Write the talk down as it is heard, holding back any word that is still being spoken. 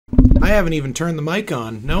haven't even turned the mic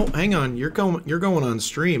on. No, hang on. You're going on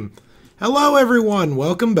stream. Hello, everyone.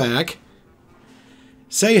 Welcome back.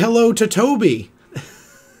 Say hello to Toby.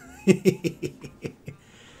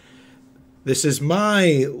 This is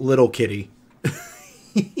my little kitty.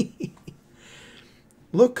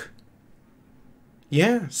 Look.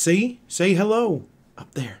 Yeah, see? Say hello.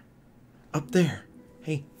 Up there. Up there.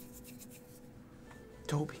 Hey.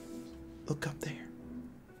 Toby. Look up there.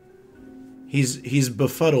 He's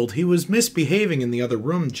befuddled. He was misbehaving in the other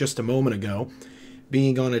room just a moment ago,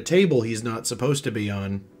 being on a table he's not supposed to be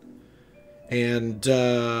on. And,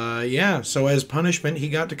 yeah, so as punishment, he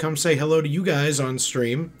got to come say hello to you guys on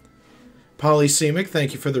stream. Polysemic,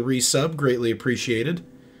 thank you for the resub. Greatly appreciated.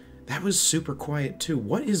 That was super quiet, too.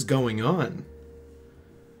 What is going on?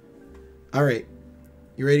 Alright.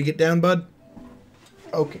 You ready to get down, bud?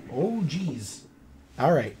 Okay. Oh, jeez.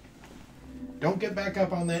 Alright. Don't get back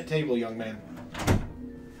up on that table, young man.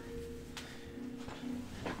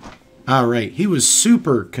 Alright, he was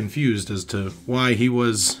super confused as to why he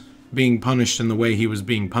was being punished in the way he was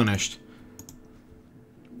being punished.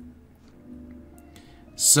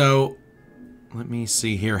 So, let me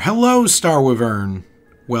see here. Hello, Star Wyvern.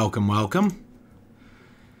 Welcome, welcome.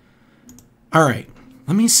 Alright,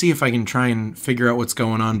 let me see if I can try and figure out what's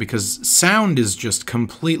going on, because sound is just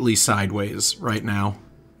completely sideways right now.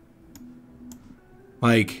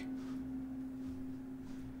 Like,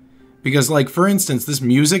 because, like, for instance, this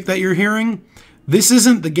music that you're hearing, this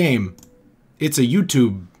isn't the game. It's a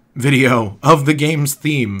YouTube video of the game's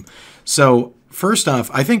theme. So, first off,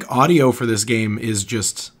 I think audio for this game is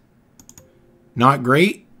just not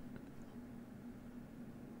great.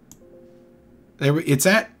 There, it's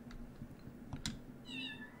at...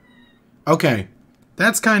 Okay,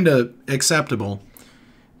 that's kind of acceptable.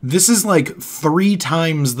 This is like 3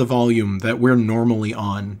 times the volume that we're normally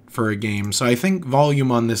on for a game. So I think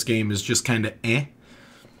volume on this game is just kind of eh.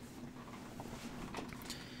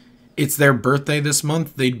 It's their birthday this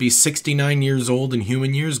month. They'd be 69 years old in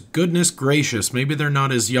human years. Goodness gracious. Maybe they're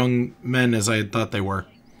not as young men as I had thought they were.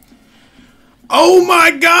 Oh my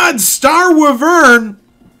god! Star Wyvern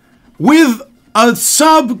with a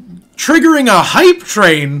sub triggering a hype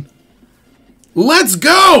train. Let's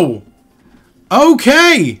go!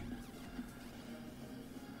 Okay.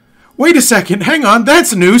 Wait a second, hang on,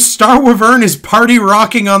 that's new. Star Wyvern is party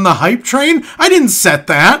rocking on the hype train? I didn't set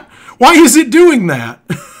that. Why is it doing that?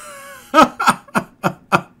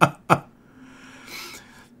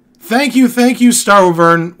 Thank you, Star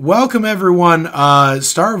Wyvern. Welcome, everyone.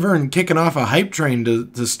 Star Wyvern kicking off a hype train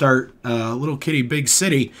to start Little Kitty Big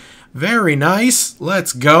City. Very nice.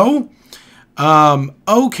 Let's go.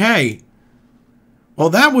 Okay. Well,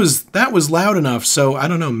 that was loud enough, so I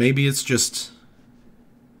don't know, maybe it just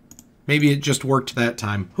worked that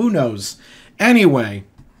time. Who knows? Anyway,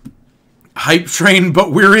 hype train,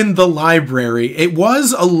 but we're in the library. It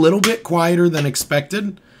was a little bit quieter than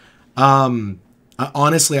expected.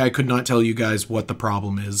 Honestly, I could not tell you guys what the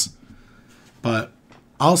problem is, but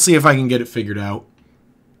I'll see if I can get it figured out.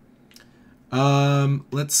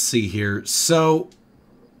 Let's see here. So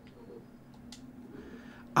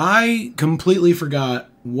I completely forgot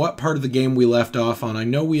what part of the game we left off on. I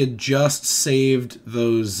know we had just saved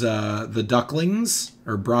those, the ducklings,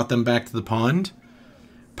 or brought them back to the pond.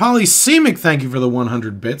 Polysemic, thank you for the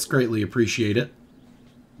 100 bits. Greatly appreciate it.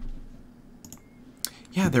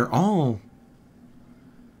 Yeah, they're all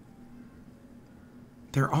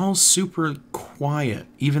super quiet.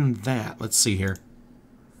 Even that. Let's see here.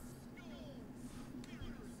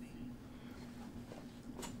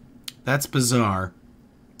 That's bizarre.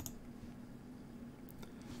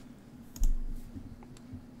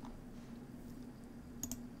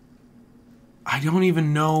 I don't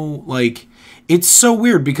even know, like, it's so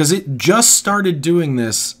weird because it just started doing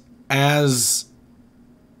this as,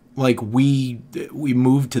 like, we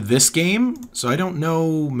moved to this game. So I don't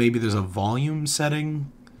know, maybe there's a volume setting.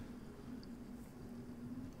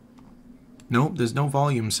 Nope, there's no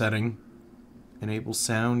volume setting. Enable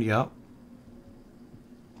sound, yep.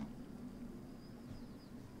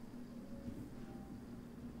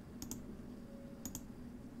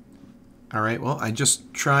 Alright, well, I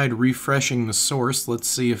just tried refreshing the source. Let's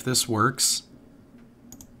see if this works.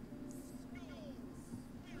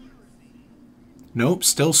 Nope,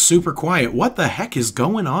 still super quiet. What the heck is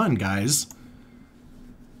going on, guys?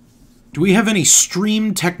 Do we have any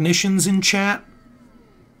stream technicians in chat?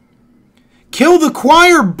 Kill the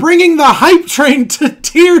Choir, bringing the hype train to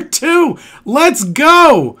tier 2! Let's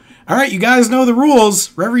go! Alright, you guys know the rules.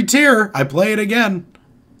 For every tier, I play it again.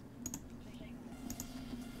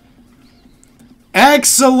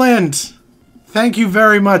 Excellent! Thank you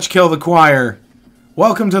very much, Kill the Choir.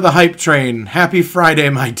 Welcome to the hype train. Happy Friday,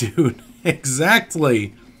 my dude.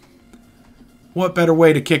 Exactly. What better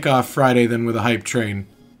way to kick off Friday than with a hype train?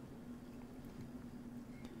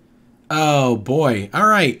 Oh, boy. All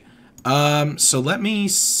right. So let me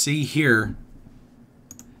see here.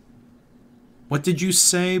 What did you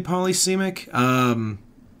say, Polysemic?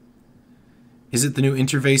 Is it the new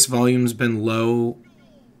interface volume's been low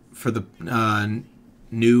for the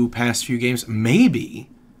new past few games? Maybe.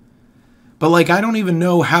 But, like, I don't even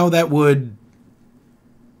know how that would...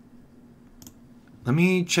 Let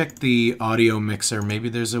me check the audio mixer. Maybe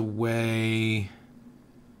there's a way...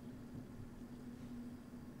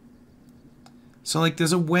 So, like,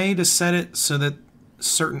 there's a way to set it so that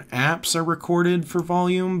certain apps are recorded for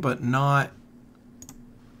volume, but not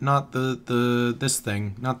this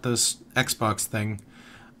thing, not this Xbox thing.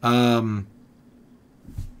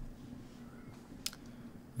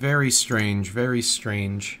 Very strange, very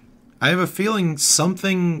strange. I have a feeling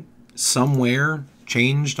something somewhere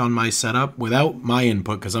changed on my setup without my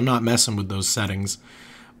input, because I'm not messing with those settings.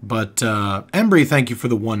 But, Embry, thank you for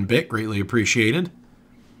the 1 bit. Greatly appreciated.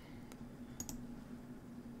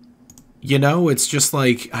 You know, it's just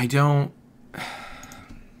like, I don't...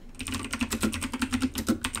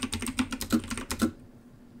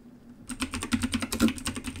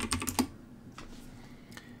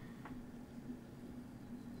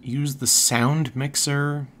 Use the sound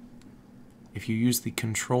mixer. If you use the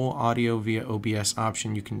control audio via OBS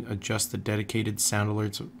option, you can adjust the dedicated sound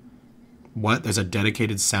alerts. What? There's a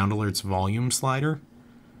dedicated sound alerts volume slider?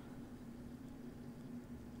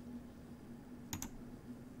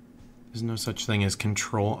 There's no such thing as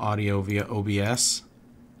control audio via OBS.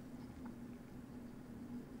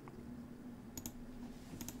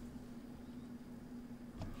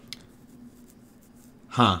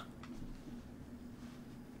 Huh.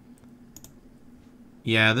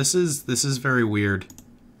 Yeah, this is very weird.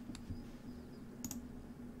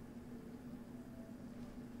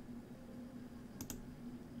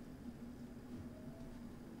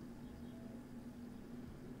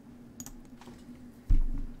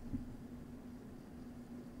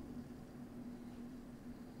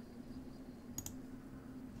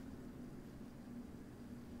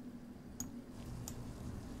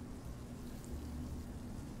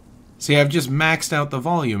 See, I've just maxed out the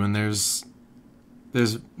volume and there's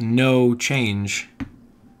no change.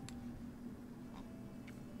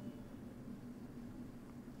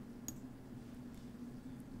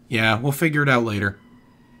 Yeah, we'll figure it out later.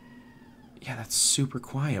 Yeah, that's super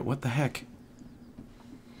quiet. What the heck?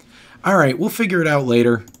 Alright, we'll figure it out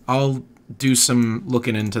later. I'll do some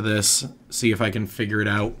looking into this, see if I can figure it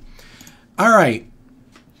out. Alright.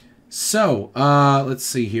 So, let's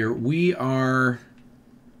see here.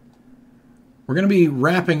 We're going to be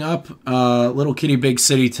wrapping up Little Kitty Big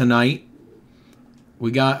City tonight. We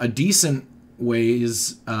got a decent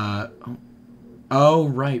ways... oh,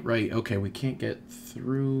 right. Okay, we can't get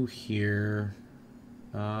through here.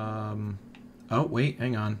 Oh, wait,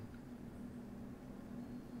 hang on.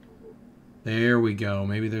 There we go.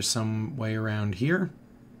 Maybe there's some way around here.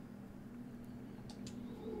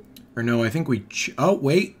 Or no, I think we... oh,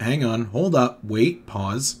 wait, hang on. Hold up. Wait,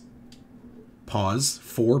 pause. Pause.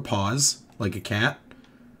 4 pause. Like a cat.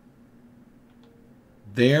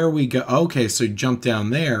 There we go. Okay, so jump down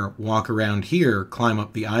there, walk around here, climb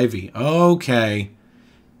up the ivy. Okay.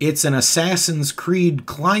 It's an Assassin's Creed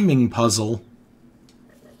climbing puzzle.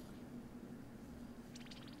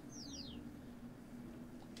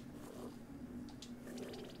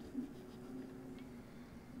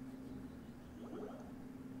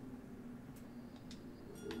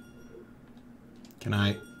 Can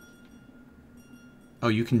I... oh,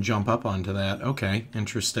 you can jump up onto that. Okay,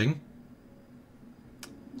 interesting.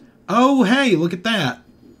 Oh, hey, look at that.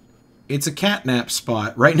 It's a catnap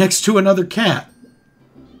spot right next to another cat.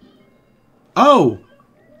 Oh,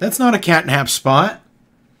 that's not a catnap spot.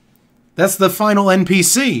 That's the final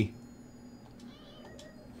NPC.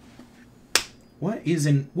 What is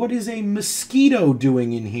a mosquito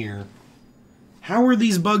doing in here? How are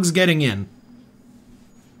these bugs getting in?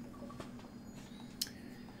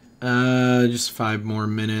 Just 5 more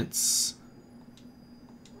minutes.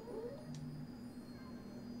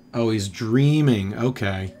 Oh, he's dreaming.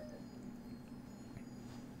 Okay.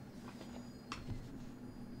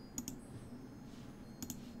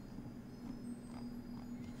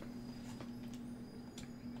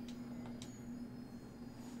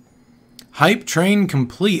 Hype train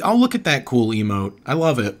complete. Oh, look at that cool emote. I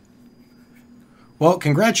love it. Well,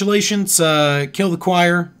 congratulations, Kill the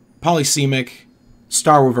Choir, Polysemic,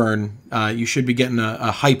 Star Wyvern. You should be getting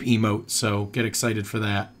a hype emote, so get excited for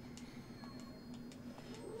that.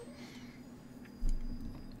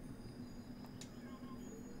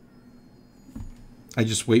 I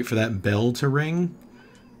just wait for that bell to ring.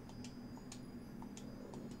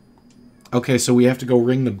 Okay, so we have to go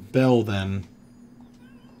ring the bell then.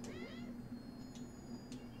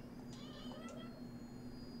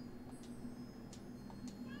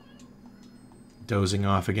 Dozing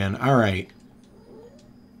off again. All right.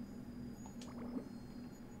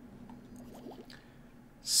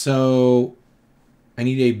 So, I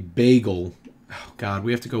need a bagel. Oh, God,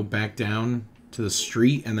 we have to go back down to the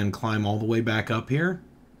street and then climb all the way back up here.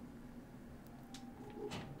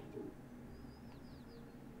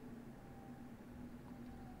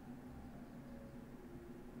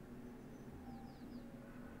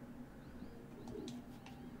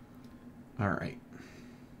 All right.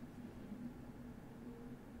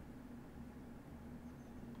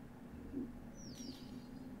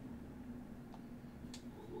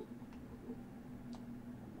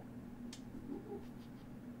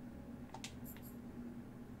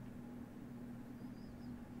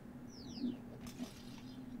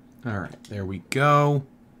 All right, there we go.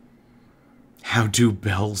 How do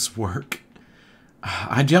bells work?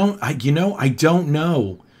 I don't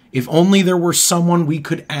know. If only there were someone we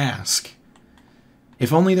could ask.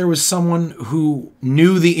 If only there was someone who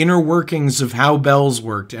knew the inner workings of how bells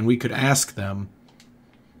worked and we could ask them.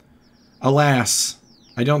 Alas,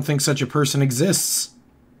 I don't think such a person exists.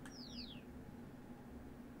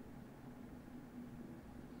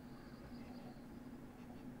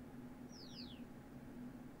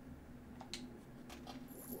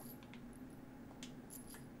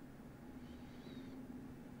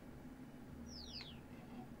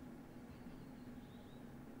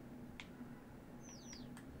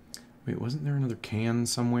 Wait, wasn't there another can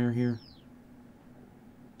somewhere here?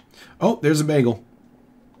 Oh, there's a bagel.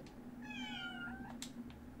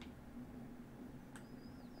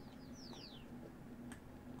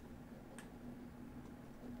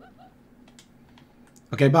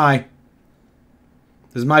 Okay, bye.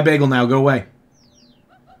 This is my bagel now. Go away.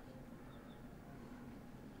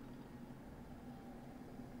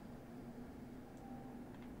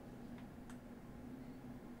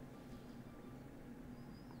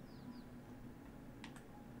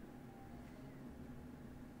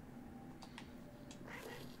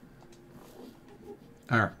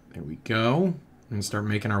 All right, there we go. And start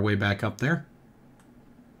making our way back up there.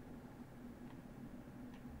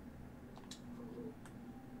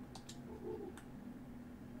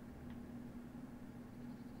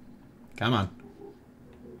 Come on.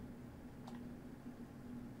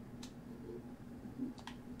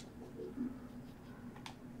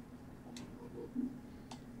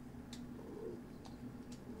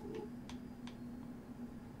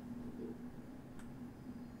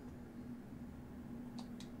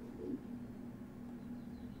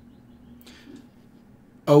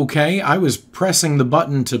 Okay, I was pressing the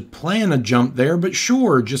button to plan a jump there, but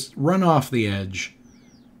sure, just run off the edge.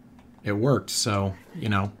 It worked, so, you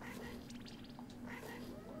know.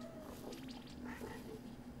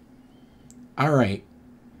 All right.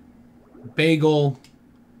 Bagel,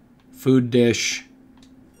 food dish,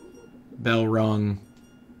 bell rung.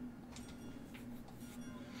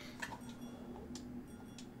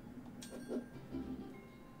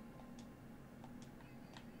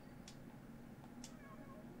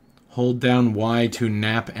 Hold down Y to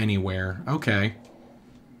nap anywhere. Okay.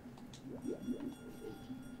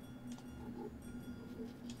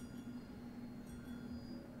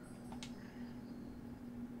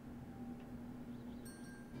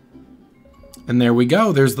 And there we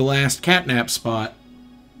go. There's the last catnap spot.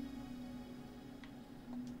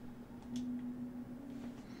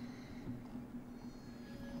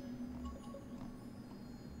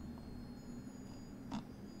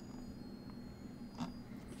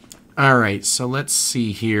 All right, so let's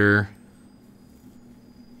see here.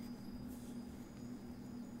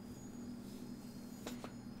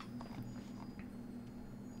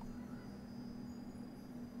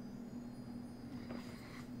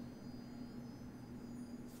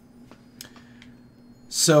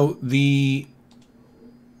 So the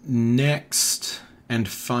next and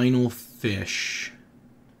final fish.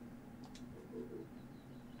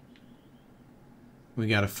 We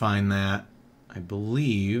got to find that, I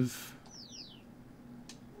believe.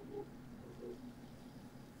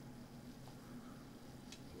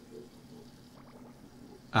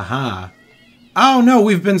 Aha. Oh no,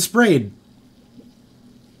 we've been sprayed.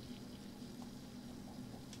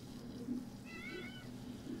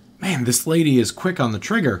 Man, this lady is quick on the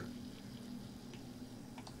trigger.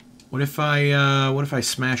 What if I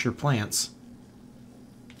smash her plants?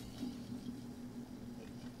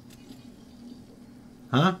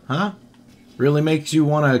 Huh? Huh? Really makes you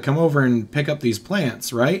want to come over and pick up these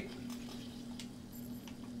plants, right?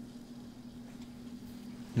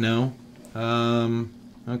 No?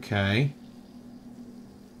 Okay.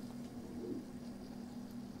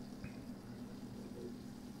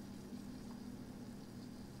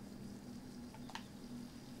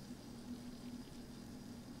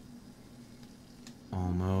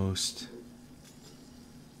 Almost.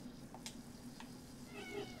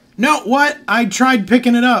 No, what? I tried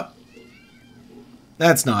picking it up.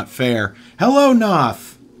 That's not fair. Hello,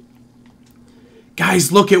 Noth.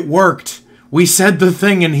 Guys, look, it worked. We said the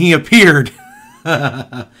thing and he appeared.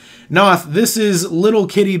 Noth, this is Little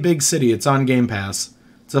Kitty Big City. It's on Game Pass.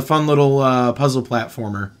 It's a fun little puzzle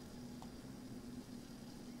platformer.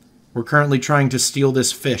 We're currently trying to steal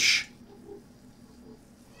this fish.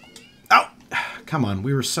 Oh, come on.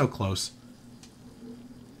 We were so close.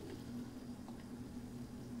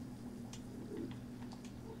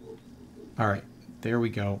 All right. There we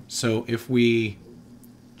go. So if we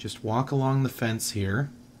just walk along the fence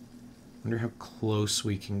here, I wonder how close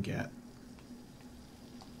we can get.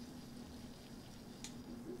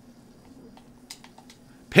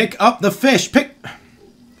 Pick up the fish!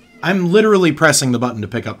 I'm literally pressing the button to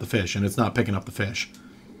pick up the fish, and it's not picking up the fish.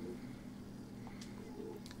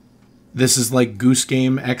 This is like Goose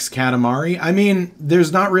Game X Katamari. I mean,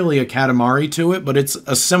 there's not really a Katamari to it, but it's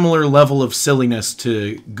a similar level of silliness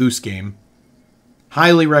to Goose Game.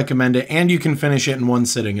 Highly recommend it, and you can finish it in one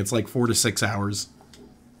sitting. It's like 4 to 6 hours.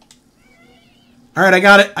 Alright, I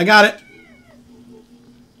got it. I got it.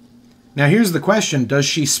 Now, here's the question. Does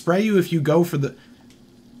she spray you if you go for the...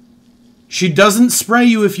 She doesn't spray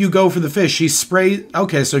you if you go for the fish. She sprays...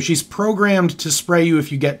 Okay, so she's programmed to spray you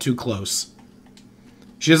if you get too close.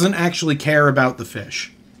 She doesn't actually care about the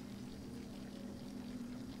fish.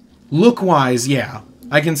 Look-wise, yeah.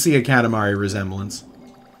 I can see a Katamari resemblance.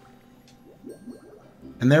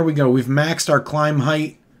 And there we go. We've maxed our climb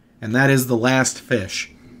height, and that is the last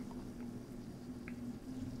fish.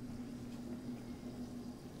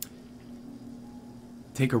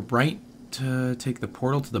 Take a right to take the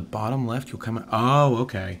portal to the bottom left. You'll come... Oh,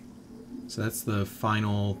 okay. So that's the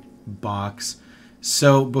final box.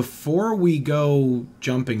 So before we go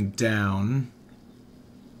jumping down...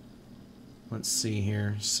 Let's see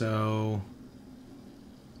here. So...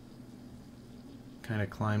 Kind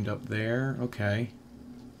of climbed up there. Okay.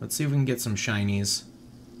 Let's see if we can get some shinies.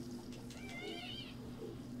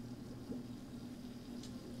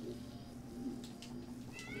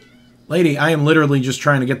 Lady, I am literally just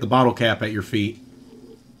trying to get the bottle cap at your feet.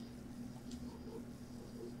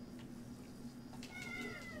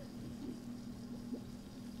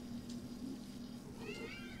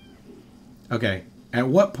 Okay. At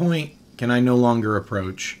what point can I no longer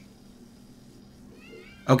approach?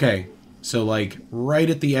 Okay. So, like, right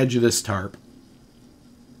at the edge of this tarp.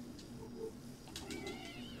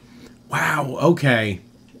 Wow, okay.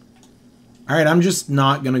 Alright, I'm just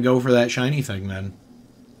not gonna go for that shiny thing, then.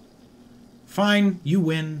 Fine, you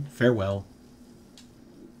win. Farewell.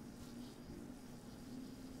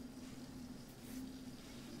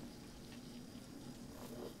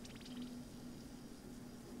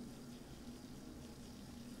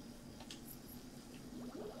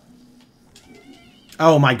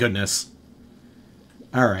 Oh my goodness.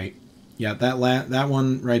 Alright. Yeah, that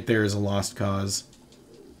one right there is a lost cause.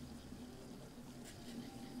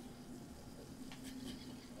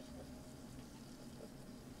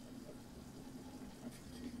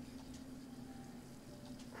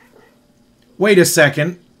 Wait a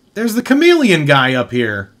second. There's the chameleon guy up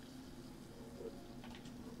here.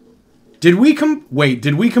 Did we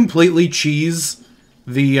did we completely cheese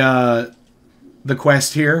the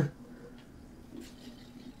quest here?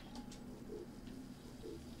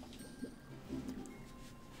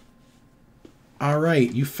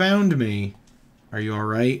 Alright, you found me. Are you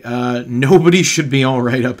alright? Nobody should be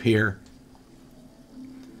alright up here.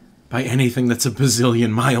 By anything that's a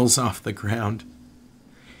bazillion miles off the ground.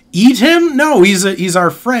 Eat him? No, he's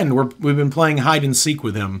our friend. We've been playing hide and seek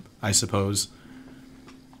with him, I suppose.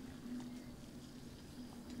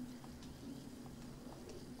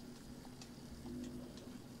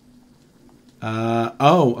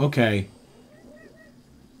 Oh, okay.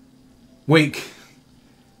 Wait.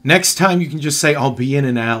 Next time you can just say, I'll be in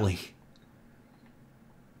an alley.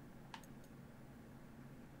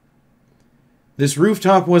 This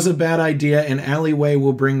rooftop was a bad idea. An alleyway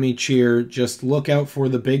will bring me cheer. Just look out for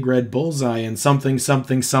the big red bullseye and something,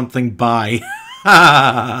 something, something, bye.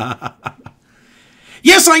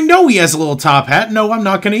 Yes, I know he has a little top hat. No, I'm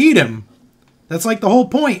not going to eat him. That's like the whole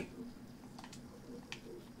point.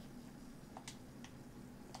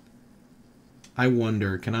 I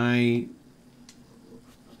wonder, can I...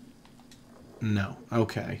 No.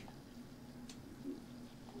 Okay.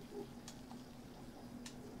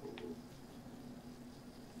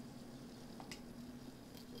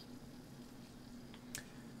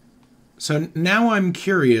 So now I'm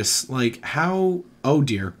curious, like, how... Oh,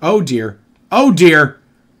 dear. Oh, dear. Oh, dear.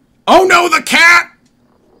 Oh, no, the cat!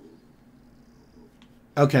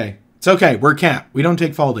 Okay. It's okay. We're a cat. We don't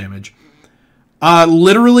take fall damage.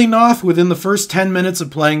 Literally, Noth, within the first 10 minutes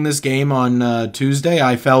of playing this game on Tuesday,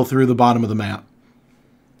 I fell through the bottom of the map.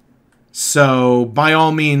 So, by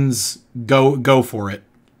all means, go for it.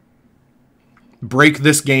 Break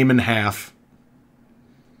this game in half.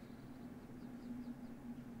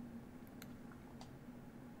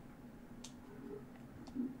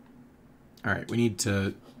 Alright, we need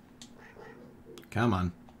to... Come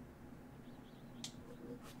on.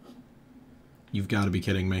 You've got to be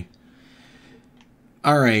kidding me.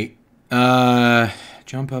 Alright.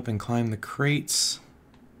 Jump up and climb the crates.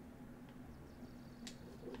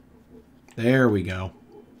 There we go.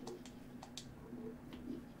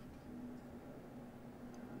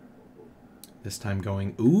 This time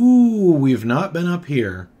going... Ooh, we've not been up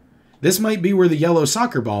here. This might be where the yellow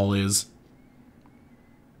soccer ball is.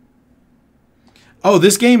 Oh,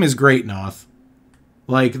 this game is great, Noth.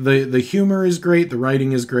 Like, the humor is great, the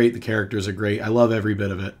writing is great, the characters are great. I love every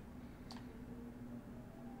bit of it.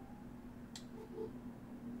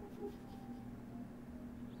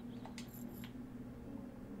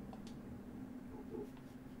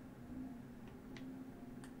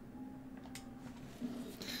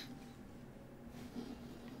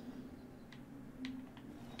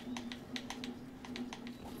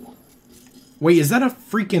 Wait, is that a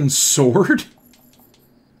freaking sword?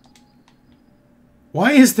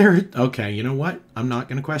 Why is there... Okay, you know what? I'm not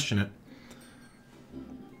going to question it.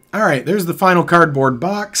 Alright, there's the final cardboard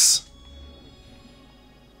box.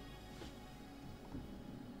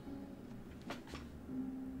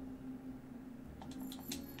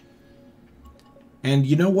 And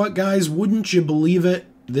you know what, guys? Wouldn't you believe it?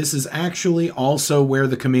 This is actually also where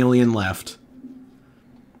the chameleon left.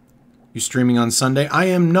 You streaming on Sunday? I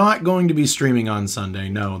am not going to be streaming on Sunday.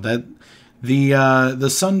 No, that... The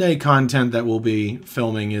Sunday content that we'll be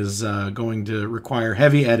filming is going to require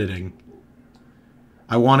heavy editing.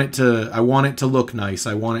 I want it to look nice.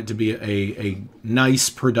 I want it to be a nice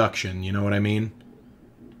production, you know what I mean?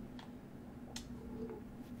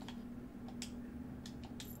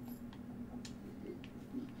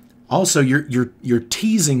 Also, you're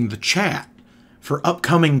teasing the chat for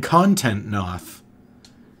upcoming content, Noth.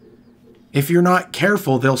 If you're not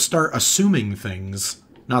careful, they'll start assuming things.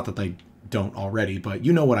 Not that they don't already, but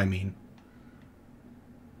you know what I mean.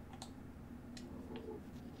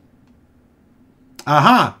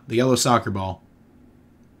 Aha! The yellow soccer ball.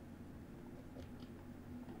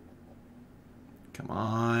 Come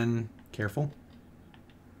on. Careful.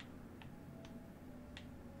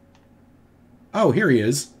 Oh, here he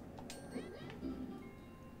is.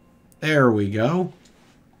 There we go.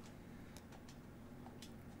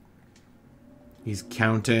 He's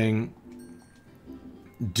counting.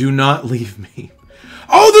 Do not leave me.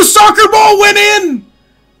 Oh, the soccer ball went in!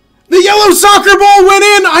 The yellow soccer ball went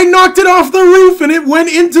in! I knocked it off the roof and it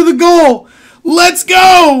went into the goal! Let's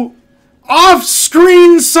go!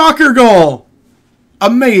 Off-screen soccer goal!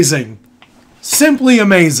 Amazing. Simply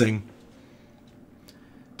amazing.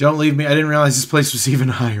 Don't leave me. I didn't realize this place was even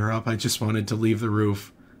higher up. I just wanted to leave the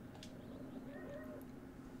roof.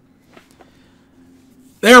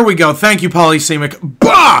 There we go. Thank you, Polysemic.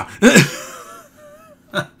 Bah!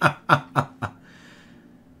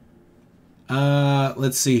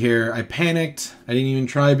 Let's see here. I panicked. I didn't even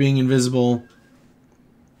try being invisible.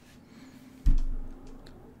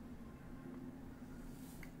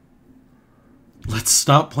 Let's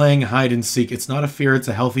stop playing hide and seek. It's not a fear, it's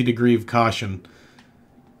a healthy degree of caution.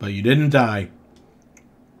 But you didn't die.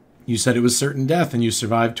 You said it was certain death and you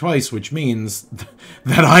survived twice, which means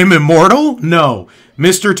that I'm immortal? No.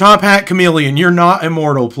 Mr. Top Hat Chameleon, you're not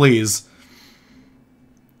immortal, please.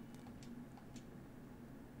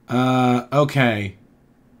 Okay.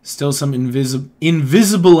 Still some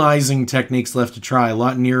invisibilizing techniques left to try. A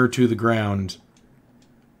lot nearer to the ground.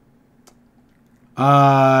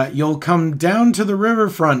 You'll come down to the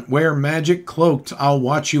riverfront where magic cloaked. I'll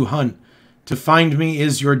watch you hunt. To find me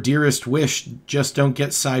is your dearest wish. Just don't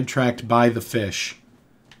get sidetracked by the fish.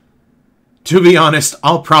 To be honest,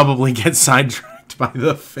 I'll probably get sidetracked by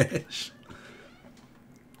the fish.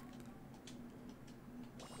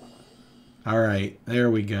 Alright, there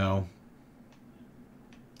we go.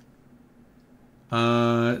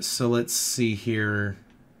 So let's see here.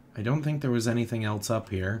 I don't think there was anything else up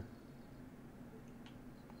here.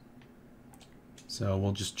 So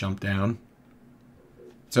we'll just jump down.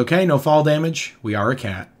 It's okay, no fall damage. We are a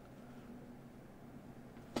cat.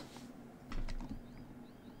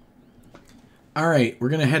 Alright, we're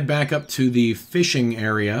going to head back up to the fishing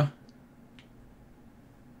area.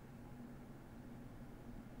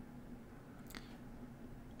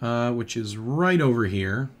 which is right over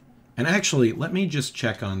here. And actually, let me just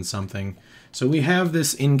check on something. So we have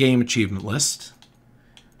this in-game achievement list.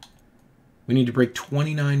 We need to break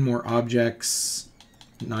 29 more objects,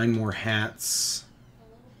 9 more hats,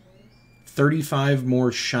 35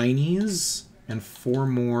 more shinies, and 4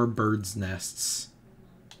 more birds' nests,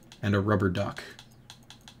 and a rubber duck.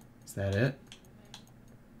 Is that it?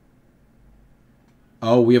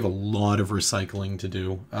 Oh, we have a lot of recycling to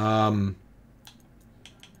do.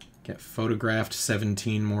 Get photographed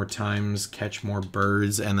 17 more times, catch more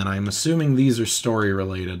birds, and then I'm assuming these are story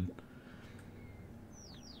related.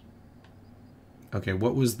 Okay,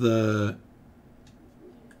 what was the...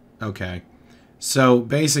 Okay. So,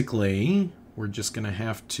 basically, we're just going to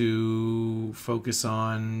have to focus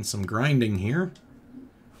on some grinding here.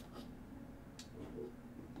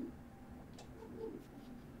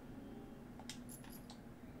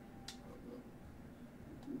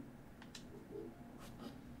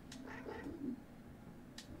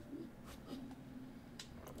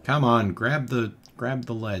 Come on, grab the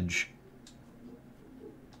ledge.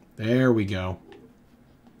 There we go.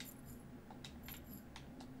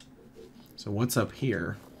 So what's up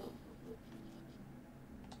here?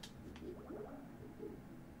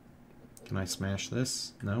 Can I smash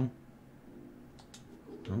this? No?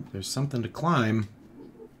 Oh, there's something to climb.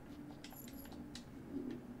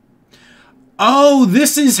 Oh,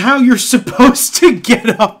 this is how you're supposed to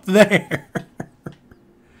get up there.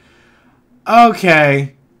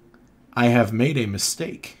 Okay. I have made a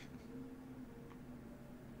mistake.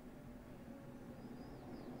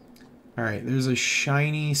 Alright, there's a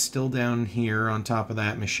shiny still down here on top of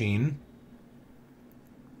that machine.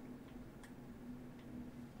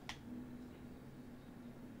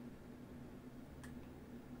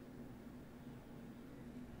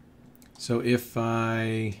 So if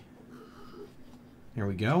I... There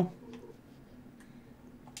we go.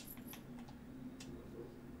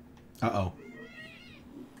 Uh-oh.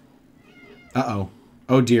 Uh-oh.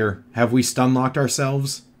 Oh dear. Have we stun-locked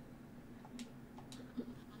ourselves?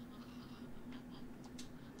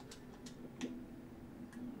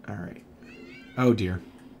 Alright. Oh dear.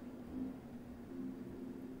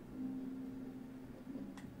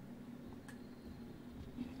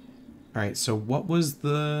 Alright, so what was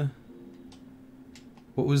the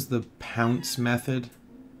pounce method?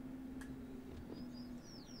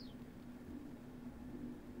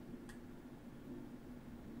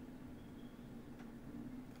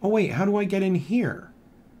 Oh wait, how do I get in here?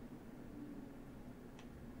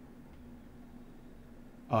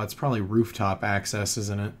 Oh, it's probably rooftop access,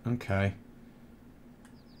 isn't it? Okay.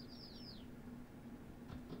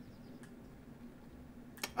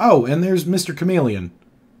 Oh, and there's Mr. Chameleon.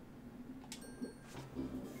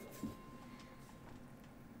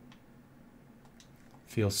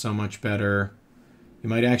 Feels so much better. You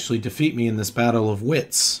might actually defeat me in this battle of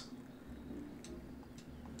wits.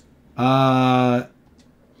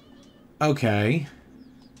 Okay.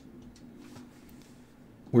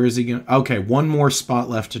 Where is he going? Okay, one more spot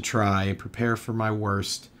left to try. Prepare for my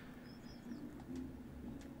worst.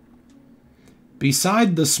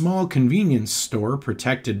 Beside the small convenience store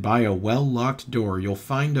protected by a well-locked door, you'll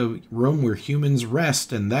find a room where humans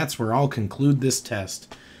rest, and that's where I'll conclude this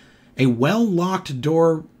test. A well-locked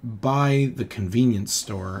door by the convenience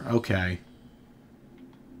store. Okay.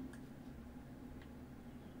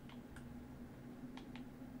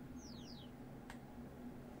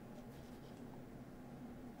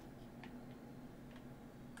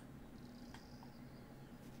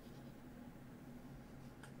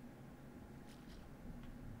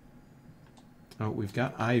 Oh, we've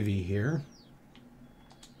got Ivy here.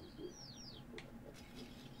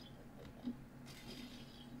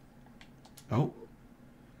 Oh.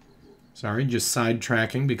 Sorry, just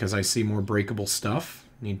sidetracking because I see more breakable stuff.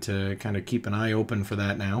 Need to kind of keep an eye open for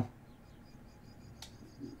that now.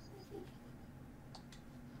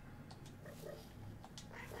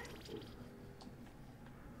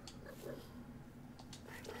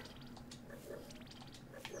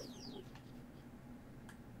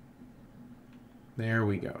 There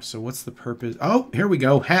we go. So what's the purpose? Oh, here we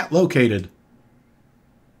go. Hat located.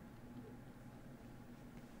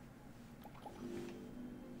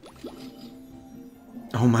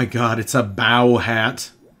 Oh my god, it's a bow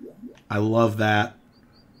hat. I love that.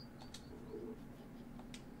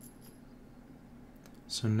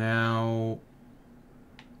 So now...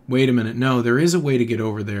 Wait a minute. No, there is a way to get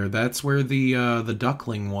over there. That's where the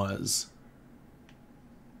duckling was.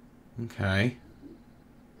 Okay.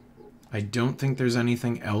 I don't think there's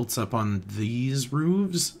anything else up on these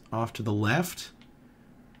roofs off to the left.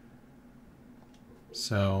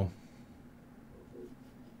 So...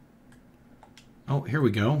 Oh, here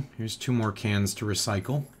we go. Here's 2 more cans to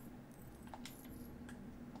recycle.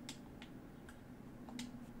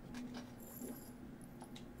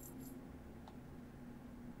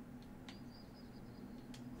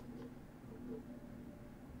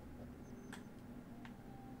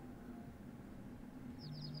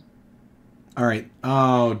 Alright.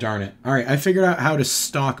 Oh, darn it. Alright, I figured out how to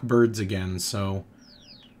stalk birds again, so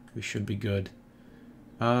we should be good.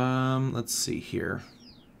 Let's see here.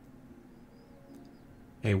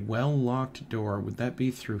 A well-locked door. Would that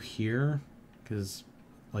be through here? Because,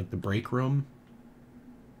 like, the break room?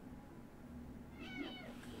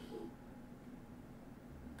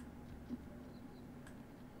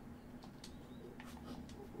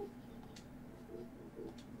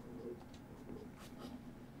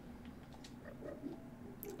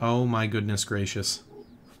 Oh my goodness gracious.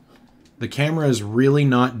 The camera is really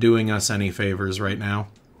not doing us any favors right now.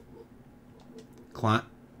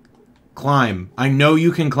 Climb. I know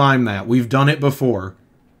you can climb that. We've done it before.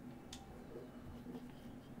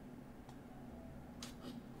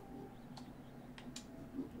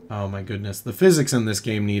 Oh my goodness. The physics in this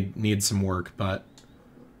game need some work, but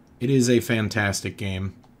it is a fantastic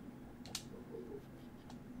game.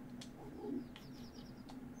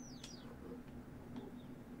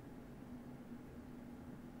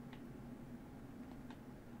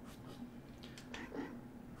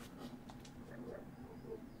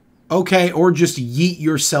 Okay, or just yeet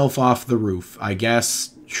yourself off the roof. I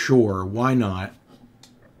guess, sure, why not?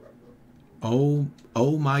 Oh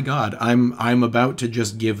my god, I'm about to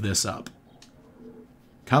just give this up.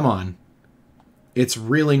 Come on. It's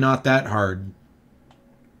really not that hard.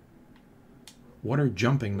 What are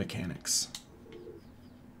jumping mechanics?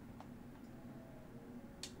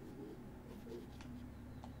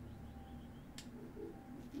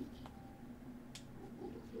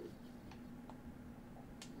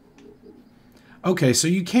 Okay, so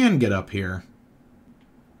you can get up here.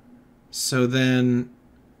 So then,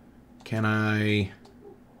 can I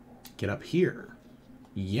get up here?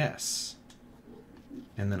 Yes.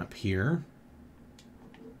 And then up here?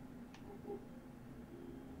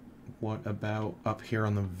 What about up here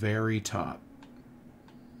on the very top?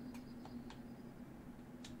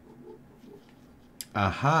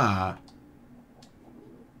 Aha!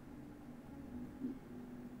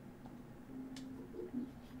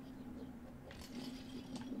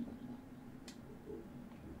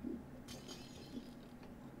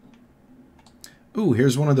 Ooh,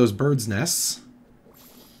 here's one of those birds' nests.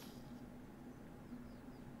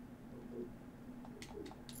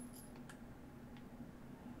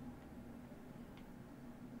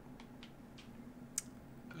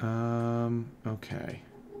 Okay.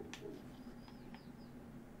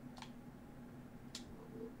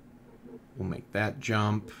 We'll make that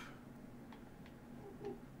jump.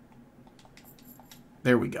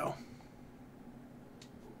 There we go.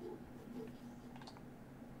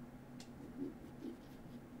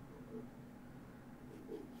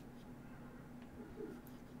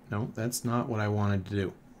 No, that's not what I wanted to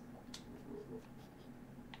do.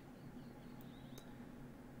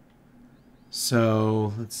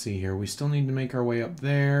 So, let's see here. We still need to make our way up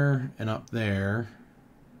there and up there.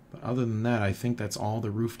 But other than that, I think that's all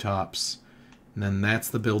the rooftops. And then that's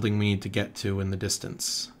the building we need to get to in the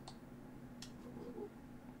distance.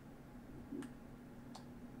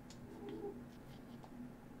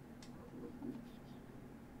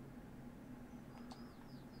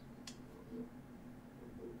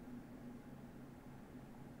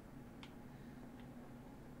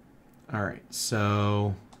 Alright,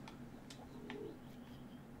 so...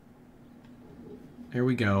 there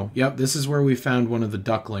we go. Yep, this is where we found one of the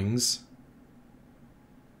ducklings.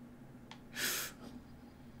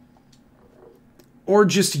 Or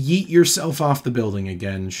just yeet yourself off the building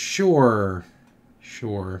again. Sure.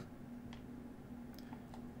 Sure.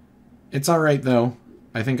 It's alright, though.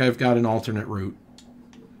 I think I've got an alternate route.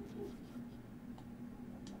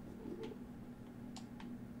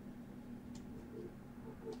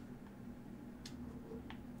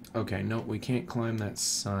 Okay, no, we can't climb that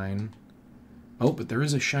sign. Oh, but there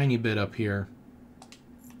is a shiny bit up here.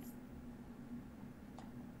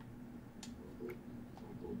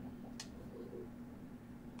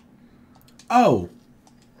 Oh!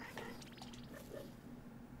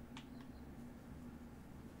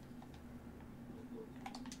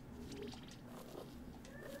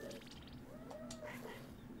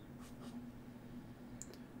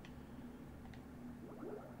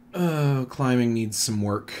 Oh, climbing needs some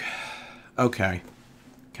work. Okay.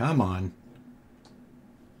 Come on.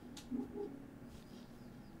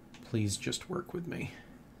 Please just work with me.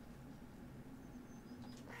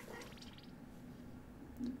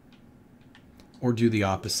 or do the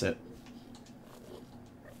opposite.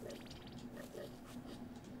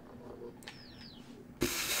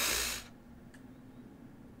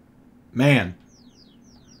 Man.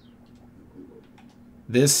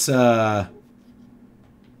 This kind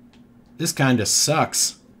of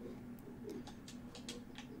sucks.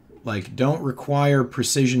 Like, don't require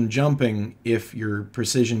precision jumping if your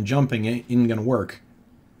precision jumping isn't gonna work.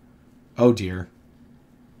 Oh dear.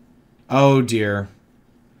 Oh dear.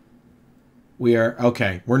 We are...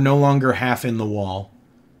 Okay, we're no longer half in the wall.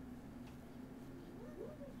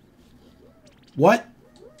 What?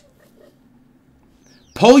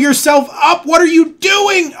 Pull yourself up! What are you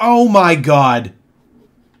doing? Oh my god.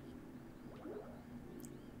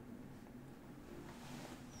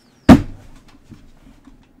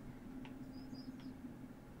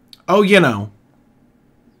 Oh, you know.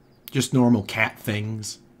 Just normal cat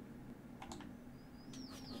things.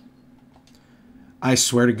 I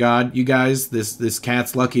swear to God, you guys, this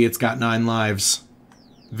cat's lucky it's got 9 lives.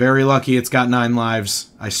 Very lucky it's got 9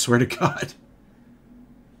 lives. I swear to God.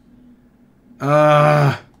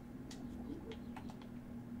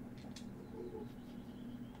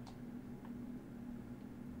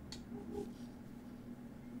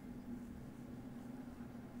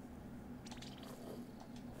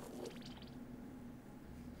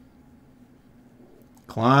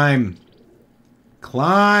 Climb.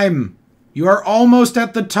 Climb. You are almost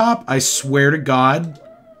at the top. I swear to God.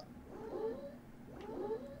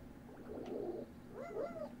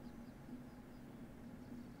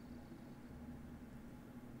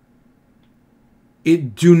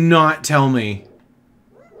 Do not tell me.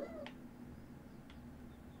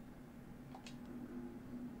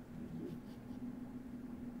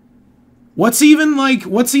 What's even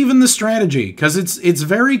the strategy? Because it's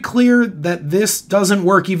very clear that this doesn't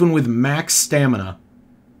work even with max stamina.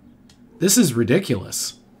 This is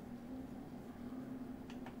ridiculous.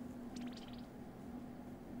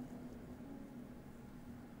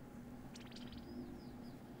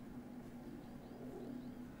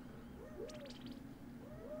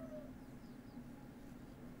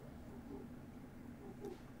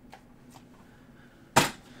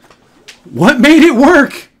 What made it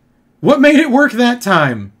work? What made it work that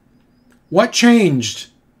time? What changed?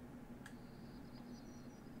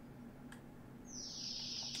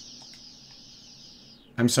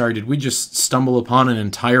 I'm sorry, did we just stumble upon an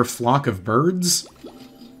entire flock of birds?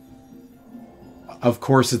 Of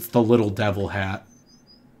course it's the little devil hat.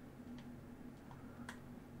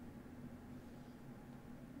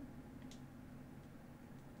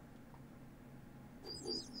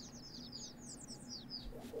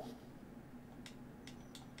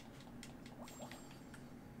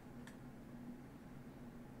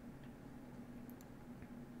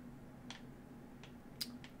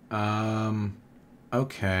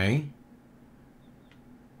 Okay.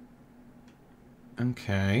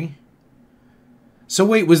 Okay. So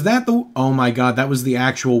wait, was that the... Oh my god, that was the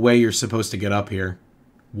actual way you're supposed to get up here.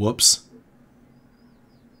 Whoops.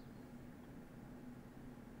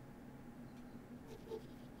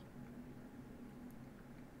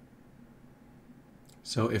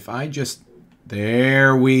 So if I just...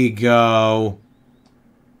 There we go.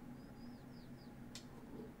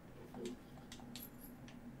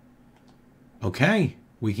 Okay,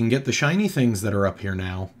 we can get the shiny things that are up here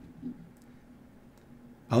now.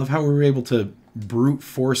 I love how we were able to brute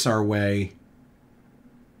force our way.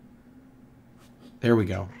 There we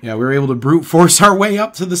go. Yeah, we were able to brute force our way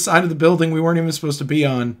up to the side of the building we weren't even supposed to be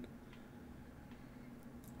on.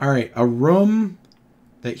 Alright, a room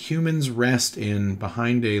that humans rest in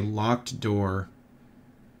behind a locked door.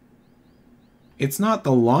 It's not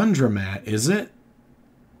the laundromat, is it?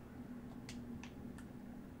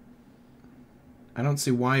 I don't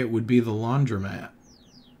see why it would be the laundromat.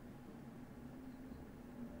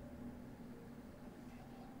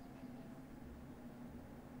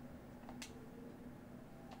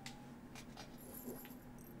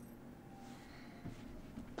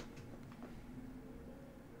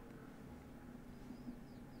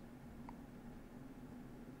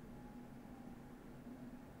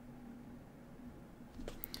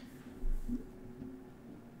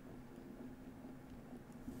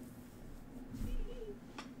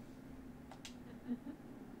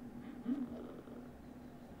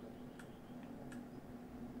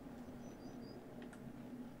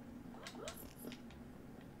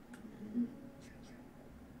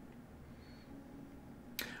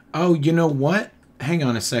 Oh, you know what? Hang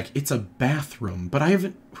on a sec. It's a bathroom, but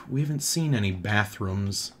we haven't seen any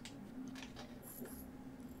bathrooms.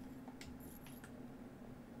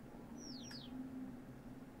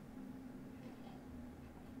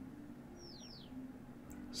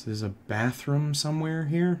 So there's a bathroom somewhere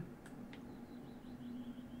here.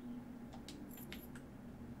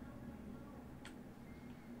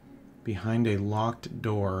 Behind a locked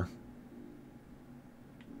door.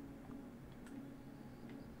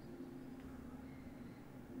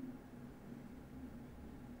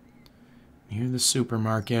 Near the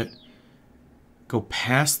supermarket. Go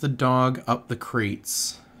past the dog, up the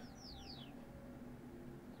crates.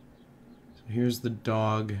 So here's the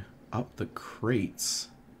dog, up the crates.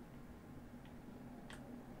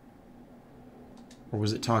 Or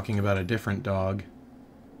was it talking about a different dog?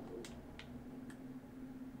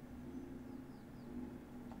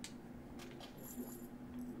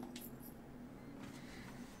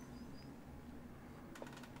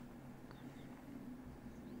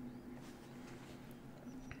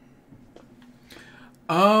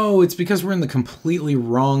 Oh, it's because we're in the completely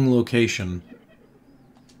wrong location.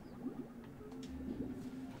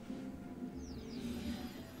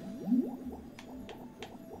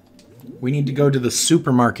 We need to go to the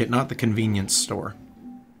supermarket, not the convenience store.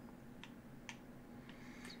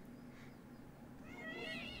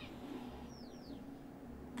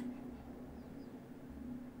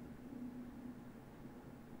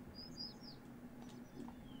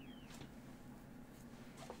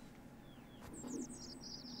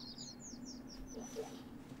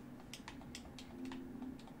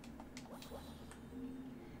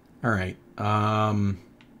 All right.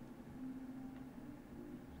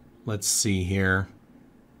 Let's see here.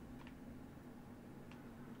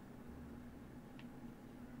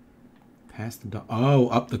 Past the dog. Oh,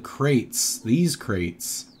 up the crates. These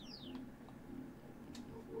crates.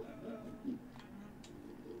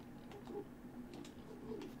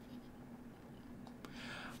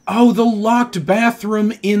 Oh, the locked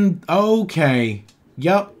bathroom in... Okay.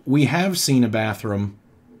 Yup, we have seen a bathroom.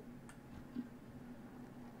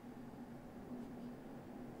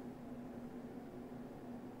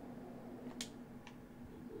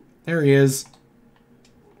 There he is.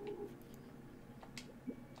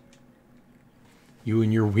 You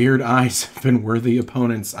and your weird eyes have been worthy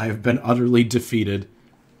opponents. I have been utterly defeated.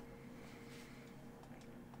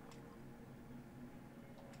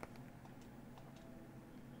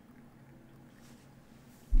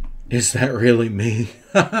 Is that really me?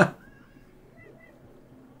 I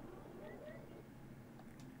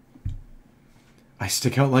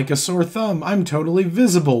stick out like a sore thumb. I'm totally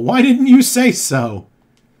visible. Why didn't you say so?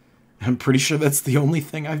 I'm pretty sure that's the only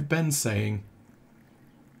thing I've been saying.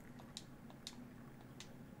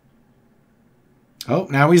 Oh,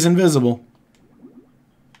 now he's invisible.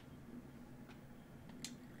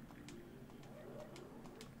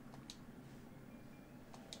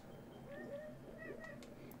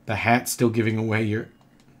 The hat's still giving away your...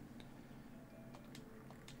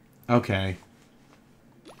 Okay.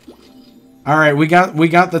 Alright, we got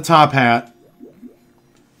the top hat.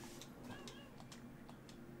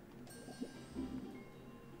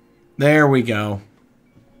 There we go.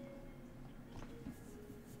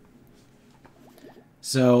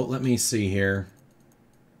 So, let me see here.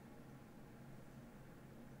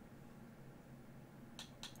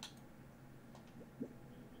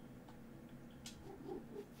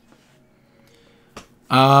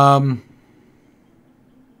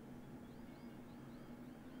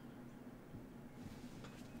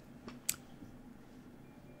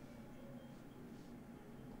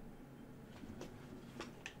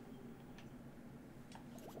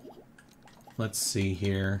 Let's see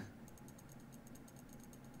here.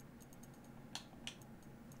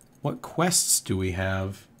 What quests do we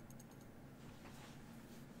have?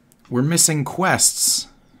 We're missing quests.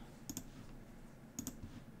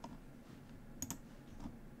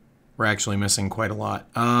 We're actually missing quite a lot.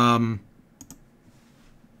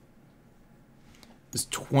 There's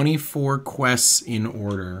 24 quests in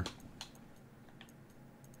order.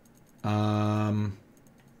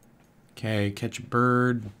 Okay, catch a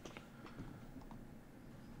bird.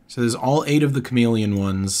 So there's all 8 of the chameleon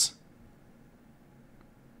ones.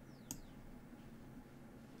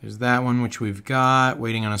 There's that one, which we've got.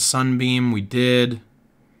 Waiting on a sunbeam, we did.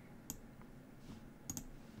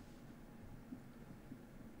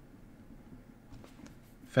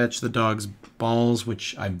 Fetch the dog's balls,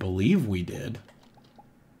 which I believe we did.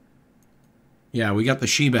 Yeah, we got the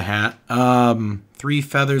Sheba hat. 3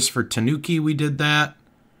 feathers for Tanuki, we did that.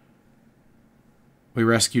 We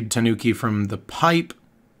rescued Tanuki from the pipe.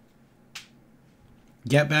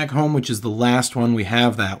 Get back home, which is the last one. We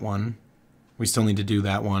have that one. We still need to do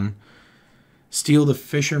that one. Steal the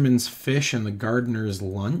fisherman's fish and the gardener's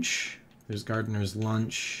lunch. There's gardener's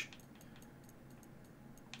lunch.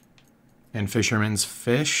 And fisherman's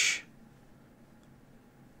fish.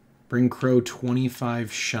 Bring Crow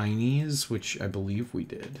 25 shinies, which I believe we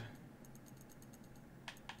did.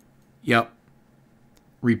 Yep.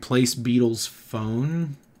 Replace Beetle's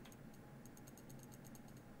phone.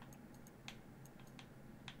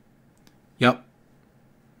 Yep.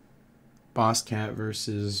 Boss Cat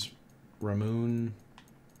versus Ramoon.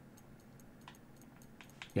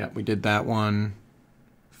 Yep, we did that one.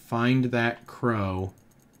 Find that crow.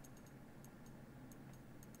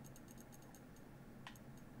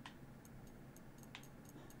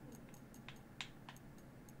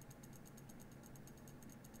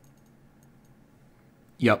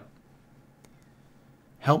 Yep.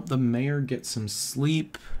 Help the mayor get some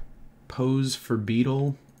sleep. Pose for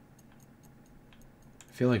Beetle.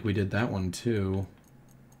 I feel like we did that one too.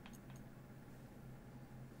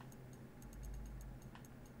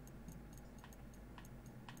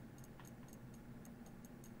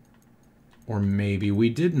 Or maybe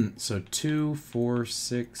we didn't. So 2, 4,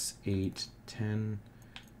 6, 8, 10,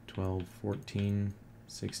 12, 14,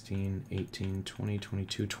 16, 18, 20,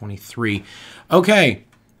 22, 23. Okay.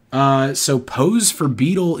 So Pose for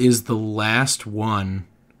Beetle is the last one.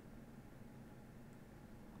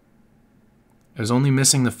 I was only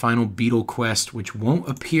missing the final Beetle quest, which won't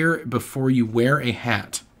appear before you wear a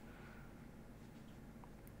hat.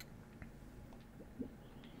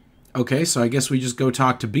 Okay, so I guess we just go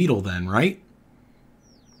talk to Beetle then, right?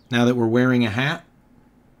 Now that we're wearing a hat.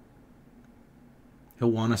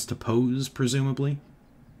 He'll want us to pose, presumably.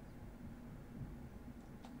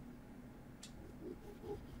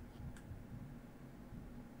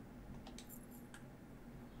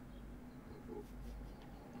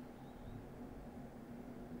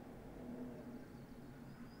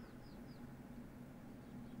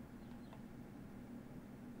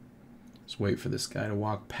 Let's wait for this guy to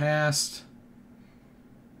walk past.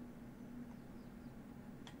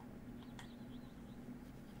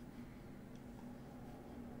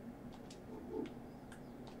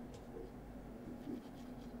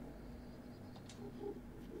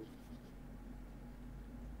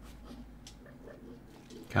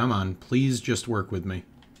 Come on, please just work with me.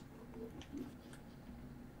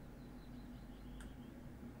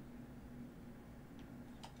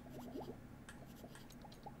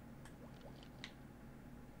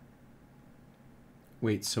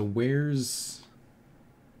 Wait, so where's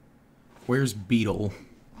Beetle?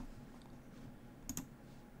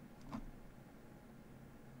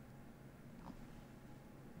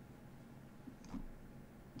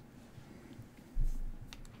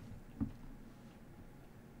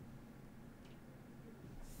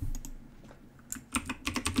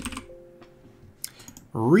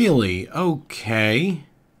 Really? Okay.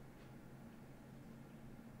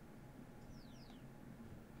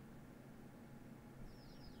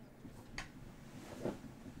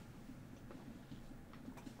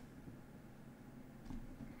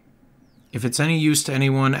 If it's any use to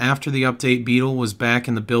anyone, after the update, Beetle was back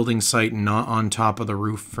in the building site and not on top of the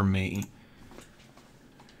roof for me.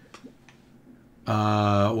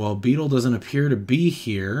 Well, Beetle doesn't appear to be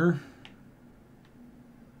here.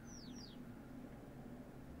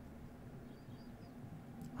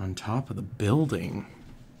 On top of the building.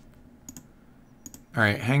 All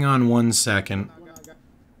right, hang on one second.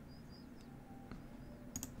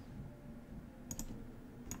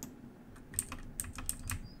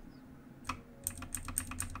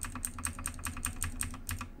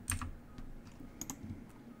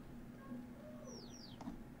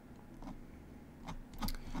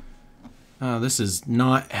 This is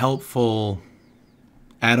not helpful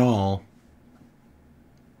at all.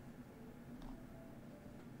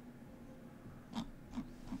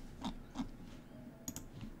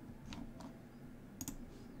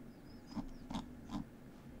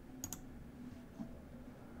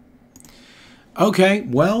 Okay,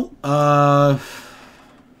 well,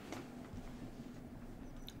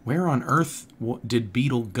 where on earth did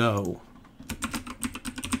Beetle go?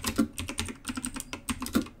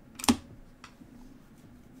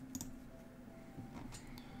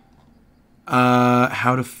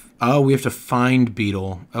 Oh, we have to find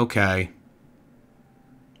Beetle. Okay.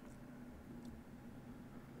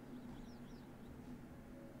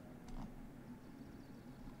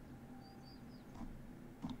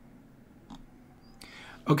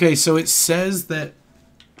 Okay, so it says that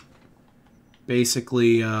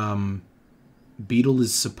basically Beetle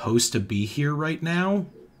is supposed to be here right now,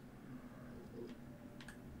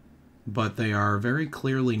 but they are very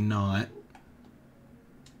clearly not.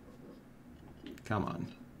 Come on.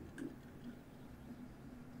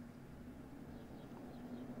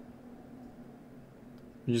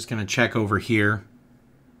 I'm just going to check over here.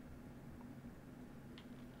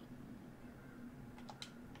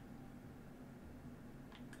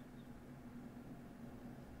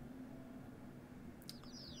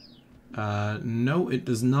 No, it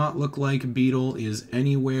does not look like Beetle is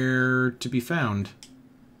anywhere to be found.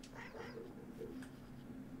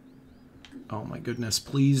 Oh my goodness,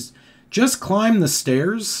 please just climb the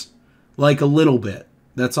stairs like a little bit.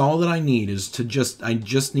 That's all that I need is to I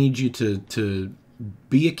just need you to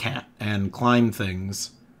be a cat and climb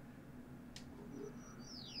things.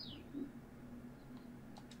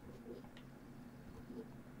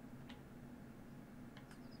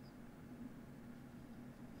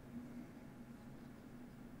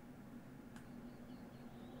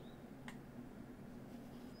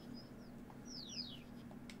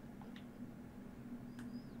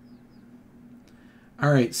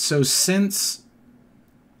 All right, so since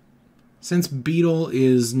Beetle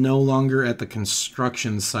is no longer at the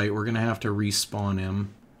construction site, we're going to have to respawn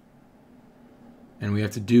him. And we have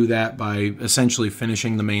to do that by essentially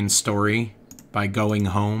finishing the main story by going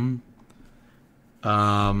home.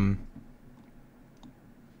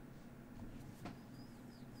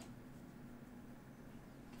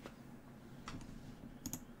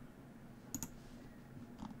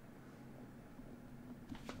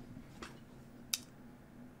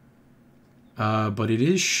 But it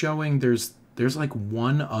is showing there's like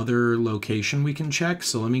one other location we can check,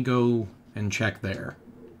 so let me go and check there.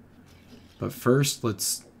 But first,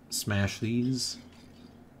 let's smash these.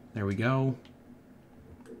 There we go.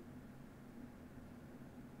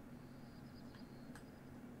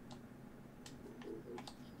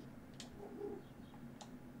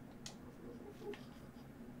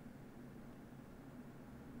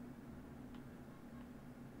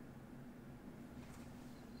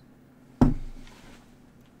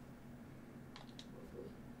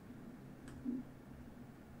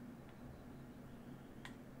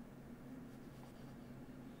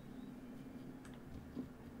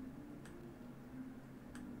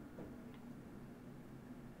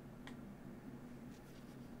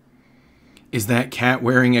 Is that cat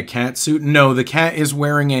wearing a cat suit? No, the cat is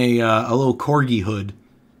wearing a little corgi hood.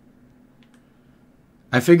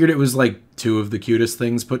 I figured it was like two of the cutest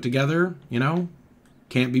things put together, you know?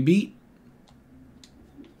 Can't be beat.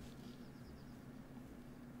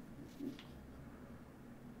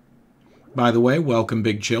 By the way, welcome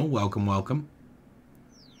Big Chill. Welcome, welcome.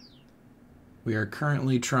 We are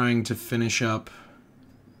currently trying to finish up...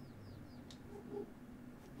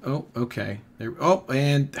 Oh, okay. There. Oh,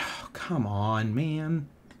 and oh, come on, man.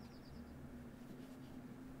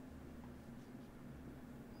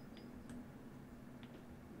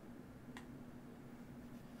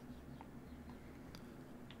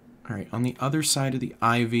 All right, on the other side of the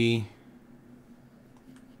ivy,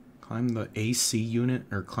 climb the AC unit,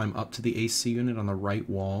 or climb up to the AC unit on the right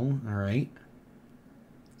wall. All right.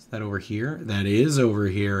 Is that over here? That is over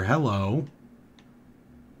here. Hello.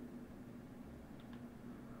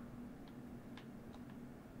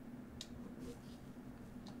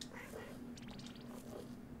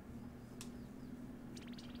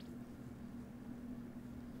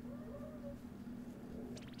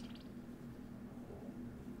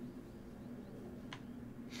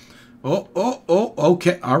 Oh,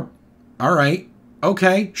 okay. All right.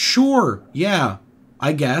 Okay, sure. Yeah,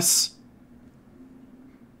 I guess.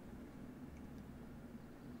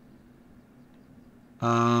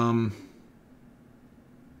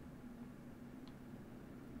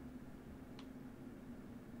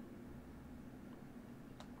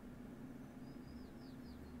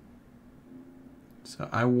 So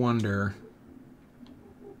I wonder...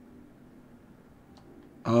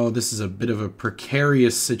 Oh, this is a bit of a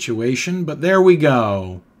precarious situation, but there we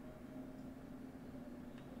go.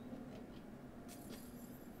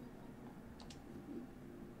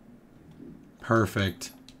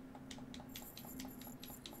 Perfect.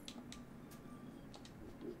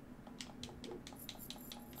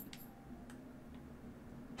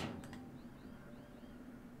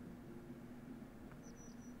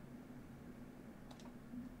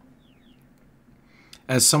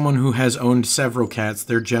 As someone who has owned several cats,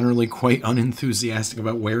 they're generally quite unenthusiastic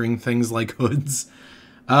about wearing things like hoods.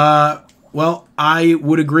 Well, I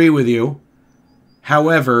would agree with you.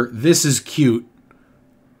 However, this is cute.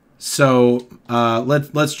 So,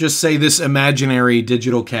 let's just say this imaginary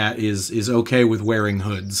digital cat is okay with wearing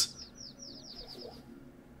hoods.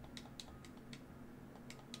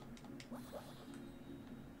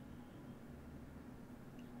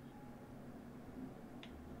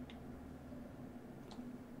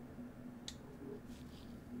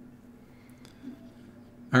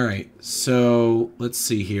 All right, so let's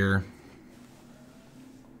see here.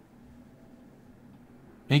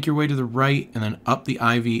 Make your way to the right and then up the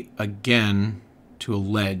ivy again to a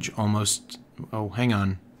ledge almost... Oh, hang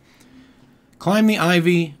on. Climb the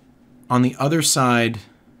ivy on the other side.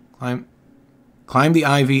 Climb the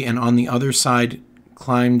ivy, and on the other side,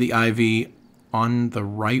 climb the ivy on the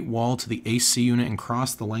right wall to the AC unit and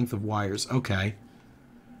cross the length of wires. Okay.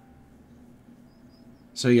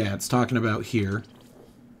 So yeah, it's talking about here.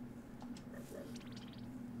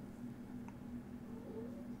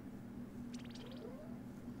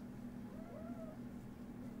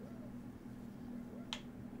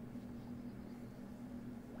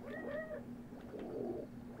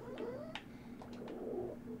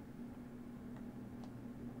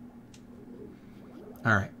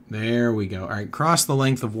 All right, there we go. All right, cross the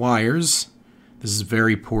length of wires. This is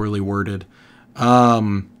very poorly worded.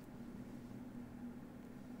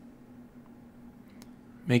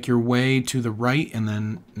 Make your way to the right and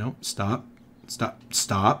then... Nope, stop. Stop.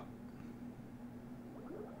 Stop.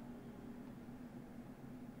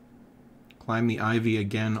 Climb the ivy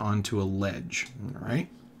again onto a ledge. All right.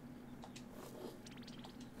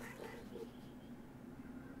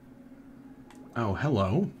 Oh,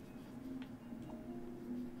 hello.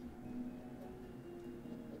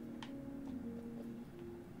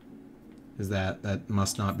 Is that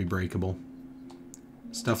must not be breakable.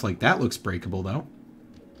 Stuff like that looks breakable, though.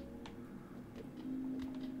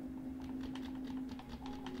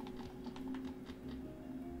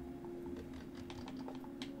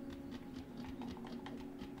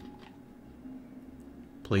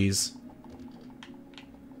 Please.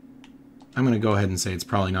 I'm going to go ahead and say it's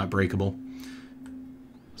probably not breakable.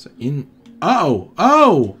 So in...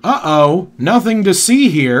 Uh-oh! Nothing to see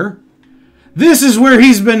here. This is where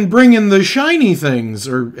he's been bringing the shiny things,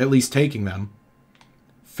 or at least taking them.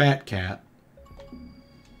 Fat cat.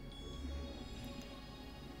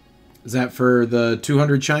 Is that for the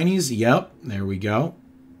 200 shinies? Yep, there we go.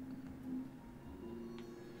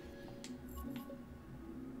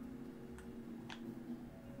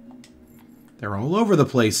 They're all over the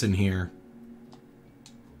place in here.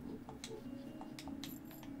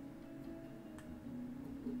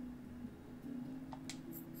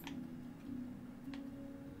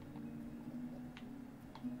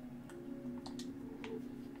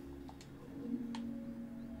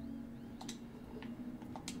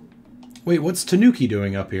 Wait, what's Tanuki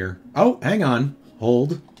doing up here? Oh, hang on.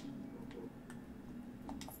 Hold.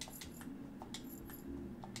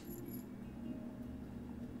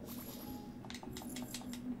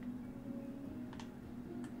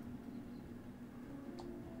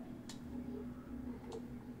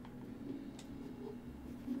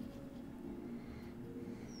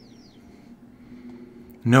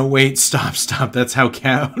 No, wait, stop. That's how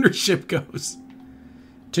cat ownership goes.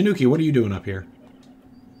 Tanuki, what are you doing up here?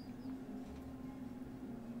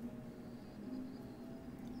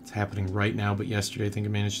 Happening right now, but yesterday I think I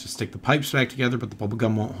managed to stick the pipes back together, but the bubble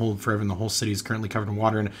gum won't hold forever and the whole city is currently covered in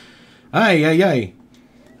water and... Ay.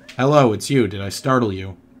 Hello, it's you. Did I startle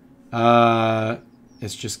you?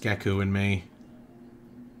 It's just Geku and me.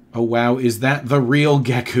 Oh wow, is that the real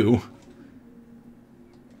Geku?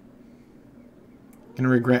 Gonna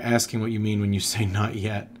regret asking what you mean when you say not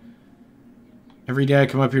yet. Every day I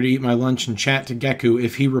come up here to eat my lunch and chat to Geku.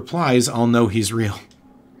 If he replies, I'll know he's real.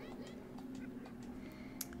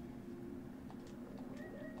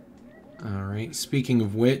 Alright, speaking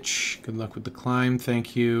of which, good luck with the climb.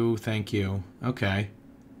 Thank you. Okay.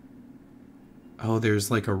 Oh,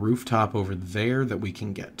 there's like a rooftop over there that we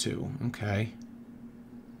can get to. Okay.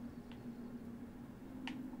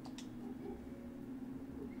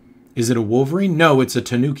 Is it a Wolverine? No, it's a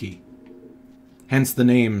Tanuki. Hence the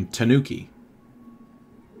name Tanuki.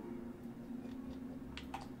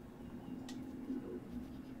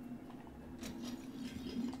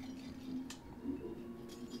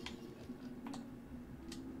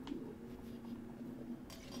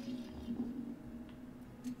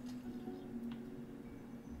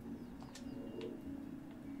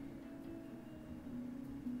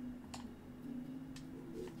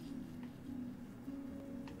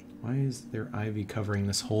 Why is there ivy covering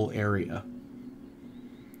this whole area?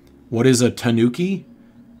 What is a Tanuki?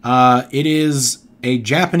 It is a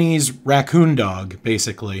Japanese raccoon dog,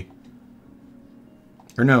 basically.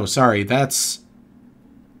 Or no, sorry, that's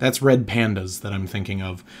red pandas that I'm thinking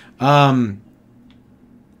of. No,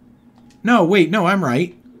 wait, no, I'm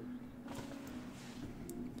right.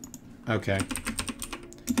 Okay.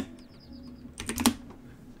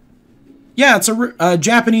 Yeah, it's a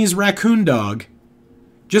Japanese raccoon dog.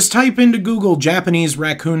 Just type into Google Japanese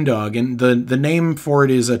raccoon dog, and the name for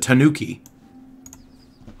it is a Tanuki.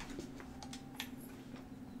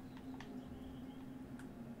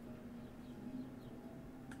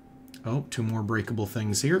 Oh, two more breakable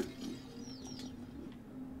things here.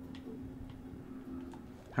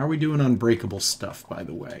 How are we doing on breakable stuff, by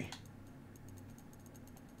the way?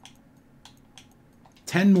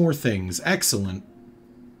 10 more things. Excellent.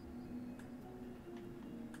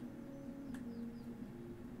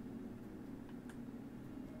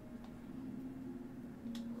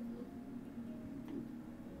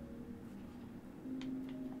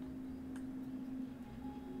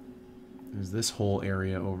 There's this whole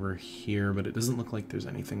area over here, but it doesn't look like there's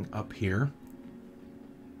anything up here.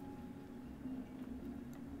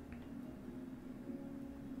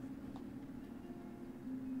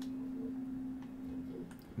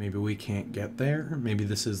 Maybe we can't get there. Maybe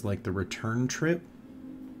this is like the return trip.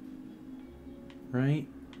 Right?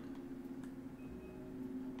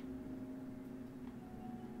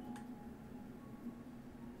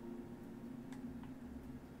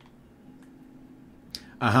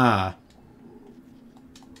 Aha.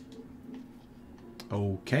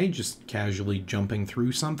 Okay, just casually jumping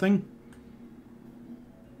through something.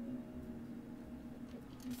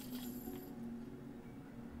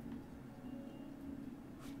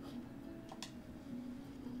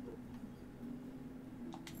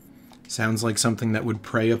 Sounds like something that would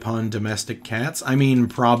prey upon domestic cats. I mean,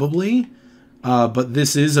 probably. But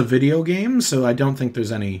this is a video game, so I don't think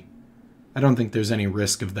there's any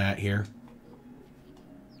risk of that here.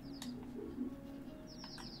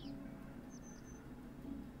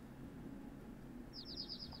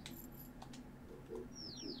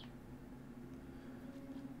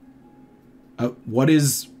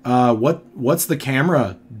 What's the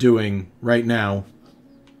camera doing right now?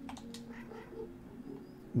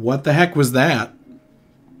 What the heck was that?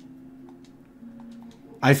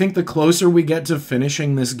 I think the closer we get to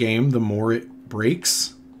finishing this game, the more it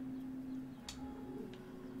breaks.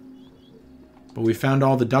 But we found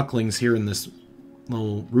all the ducklings here in this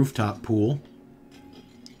little rooftop pool,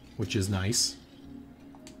 which is nice.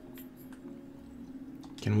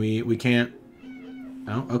 Can we can't...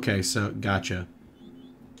 Oh, okay, so gotcha.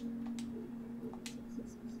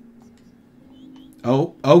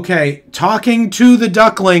 Oh, okay. Talking to the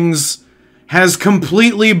ducklings has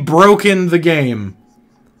completely broken the game.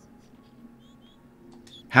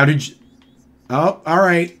 How did you... Oh,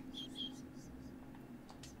 alright.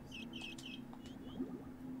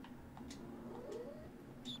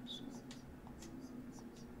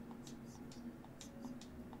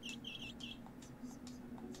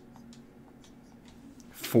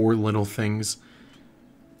 Four little things.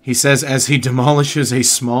 He says as he demolishes a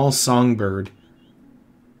small songbird.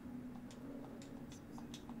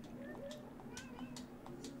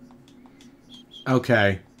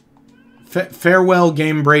 Okay. Farewell,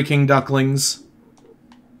 game-breaking ducklings.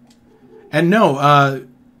 And no,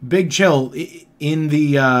 Big Chill, in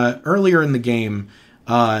the, earlier in the game,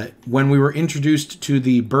 when we were introduced to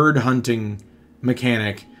the bird hunting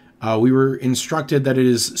mechanic, we were instructed that it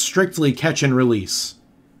is strictly catch and release.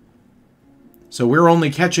 So we're only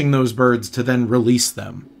catching those birds to then release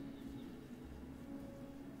them.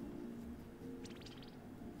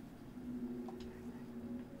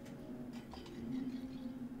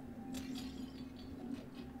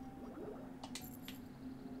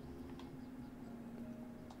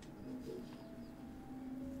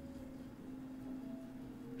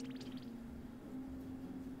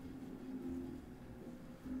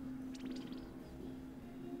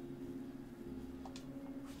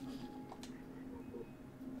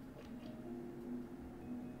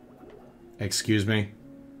 Excuse me.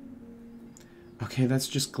 Okay, that's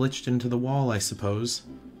just glitched into the wall, I suppose.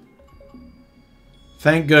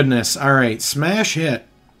 Thank goodness. Alright, smash hit.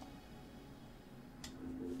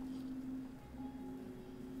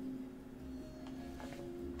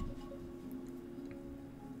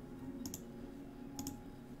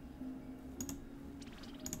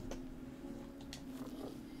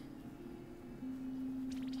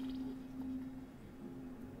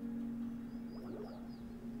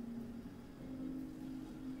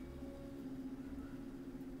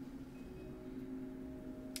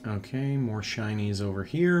 Okay, more shinies over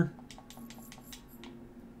here.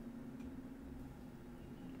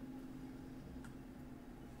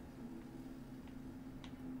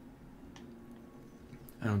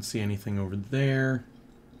 I don't see anything over there.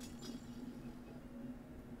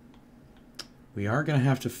 We are going to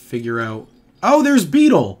have to figure out... Oh, there's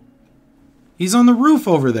Beetle! He's on the roof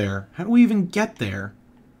over there. How do we even get there?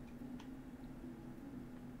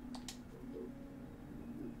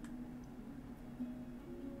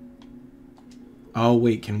 Oh,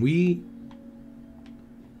 wait, can we...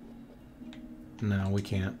 No, we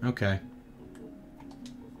can't. Okay.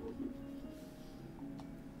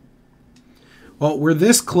 Well, we're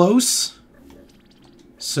this close.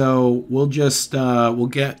 So we'll just,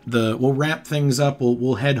 we'll wrap things up.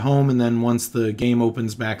 We'll head home, and then once the game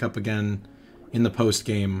opens back up again in the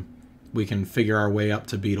post-game, we can figure our way up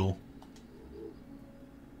to Beetle.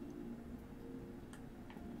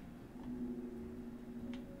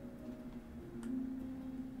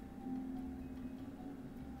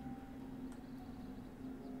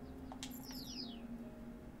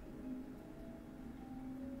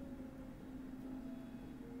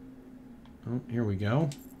 Oh, here we go.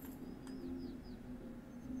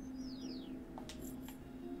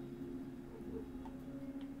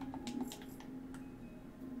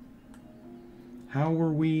 How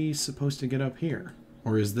were we supposed to get up here?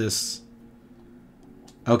 Or is this...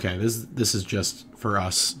 Okay, this is just for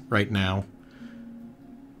us right now.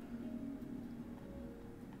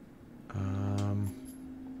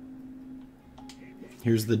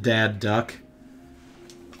 Here's the dad duck.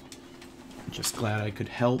 Just glad I could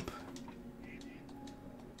help.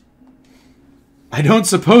 I don't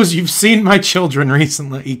suppose you've seen my children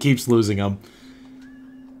recently. He keeps losing them.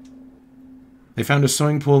 They found a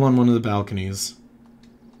swimming pool on one of the balconies.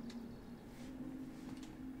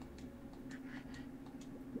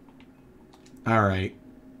 Alright.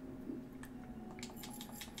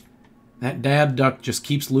 That dad duck just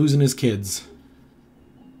keeps losing his kids.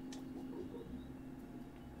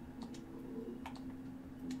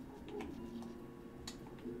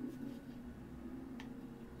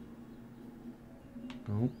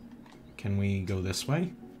 Oh, can we go this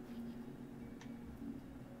way?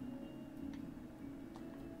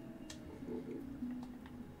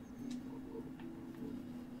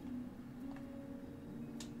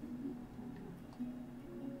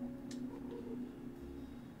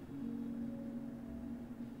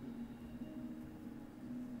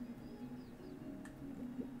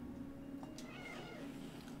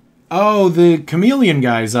 Oh, the chameleon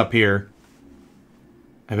guy's up here.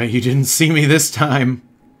 I bet you didn't see me this time.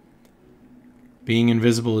 Being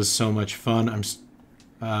invisible is so much fun.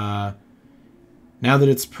 Now that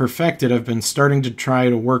it's perfected, I've been starting to try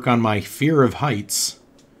to work on my fear of heights.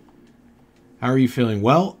 How are you feeling?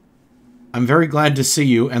 Well, I'm very glad to see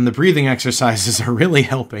you, and the breathing exercises are really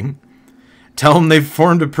helping. Tell them they've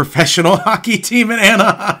formed a professional hockey team in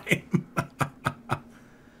Anaheim.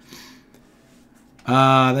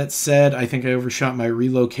 That said, I think I overshot my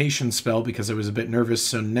relocation spell because I was a bit nervous,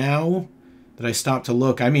 so now that I stopped to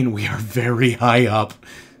look, I mean, we are very high up.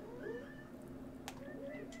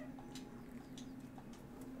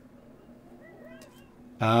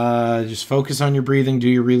 Just focus on your breathing, do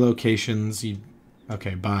your relocations.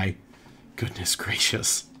 Okay, bye. Goodness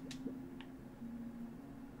gracious.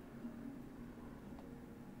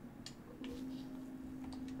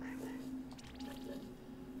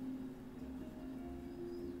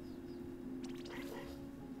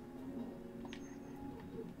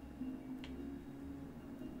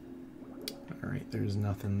 Alright, there's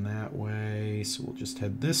nothing that way, so we'll just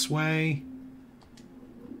head this way.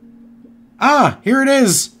 Ah, here it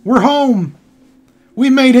is! We're home! We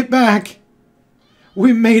made it back!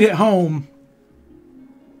 We made it home!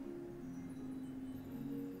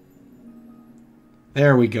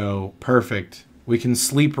 There we go. Perfect. We can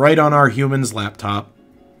sleep right on our human's laptop.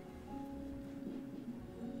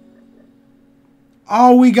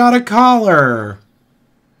 Oh, we got a collar!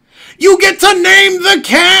 You get to name the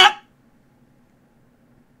cat!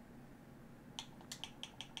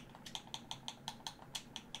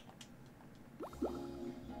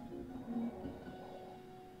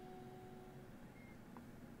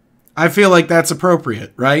 I feel like that's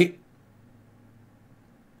appropriate, right?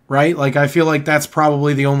 Right? Like, I feel like that's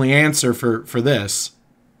probably the only answer for this.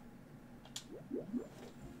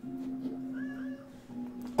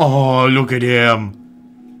 Oh, look at him.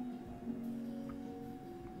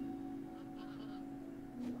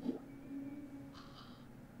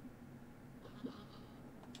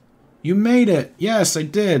 You made it. Yes, I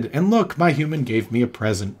did. And look, my human gave me a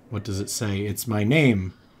present. What does it say? It's my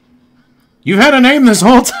name. You've had a name this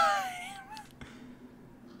whole time.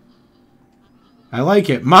 I like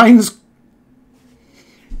it. Mine's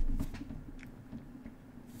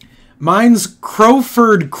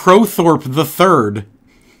Crowford Crowthorpe III.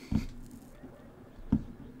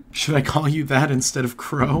 Should I call you that instead of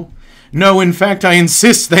Crow? No, in fact, I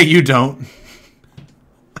insist that you don't.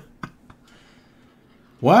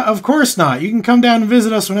 What? Of course not. You can come down and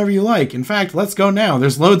visit us whenever you like. In fact, let's go now.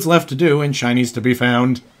 There's loads left to do and shinies to be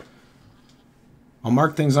found. I'll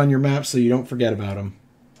mark things on your map so you don't forget about them.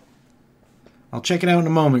 I'll check it out in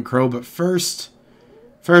a moment, Crow, but first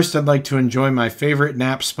I'd like to enjoy my favorite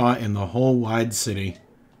nap spot in the whole wide city.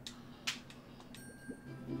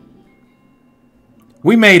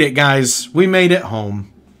 We made it, guys. We made it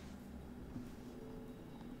home.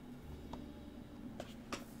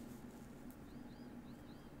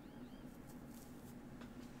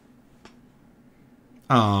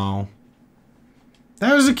 Oh.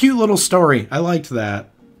 That was a cute little story. I liked that.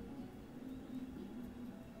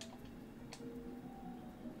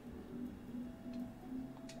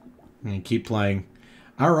 I'm going to keep playing.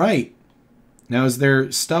 Alright. Now, is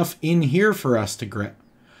there stuff in here for us to grab?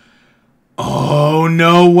 Oh,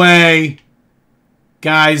 no way!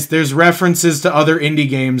 Guys, there's references to other indie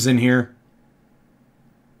games in here.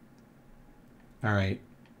 Alright.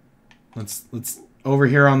 Let's over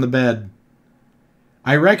here on the bed.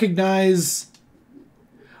 I recognize...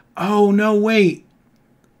 Oh, no, wait.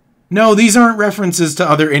 No, these aren't references to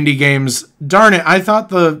other indie games. Darn it, I thought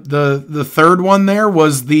the third one there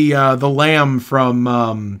was the lamb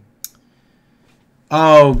from...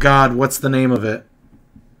 Oh, God, what's the name of it?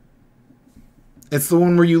 It's the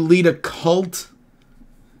one where you lead a cult?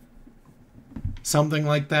 Something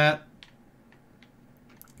like that.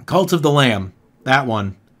 Cult of the Lamb. That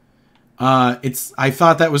one. I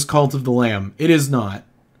thought that was Cult of the Lamb. It is not.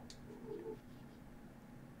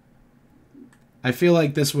 I feel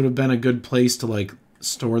like this would have been a good place to, like,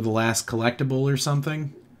 store the last collectible or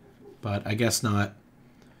something. But I guess not.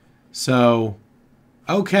 So,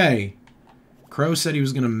 okay. Crow said he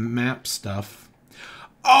was going to map stuff.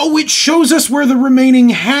 Oh, it shows us where the remaining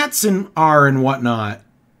hats are and whatnot.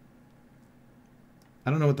 I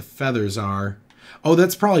don't know what the feathers are. Oh,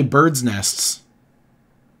 that's probably birds' nests.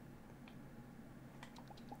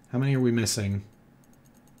 How many are we missing?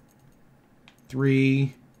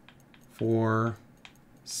 3, 4,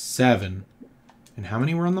 7. And how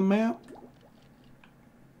many were on the map?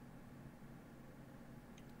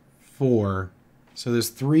 4. So there's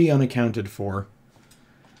 3 unaccounted for.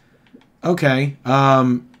 Okay.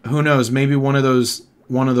 Who knows? Maybe one of those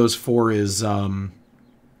 4 is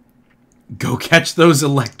go catch those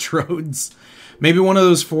electrodes. Maybe one of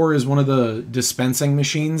those 4 is one of the dispensing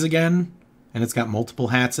machines again, and it's got multiple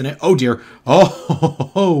hats in it. Oh dear.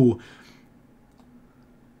 Oh.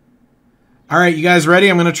 All right, you guys ready?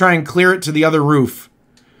 I'm going to try and clear it to the other roof.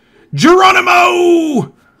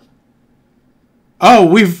 Geronimo! Oh,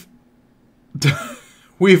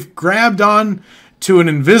 we've grabbed on to an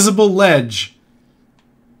invisible ledge.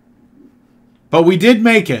 But we did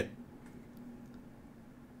make it.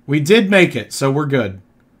 We did make it, so we're good.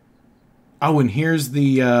 Oh, and here's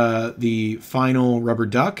the final rubber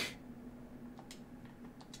duck.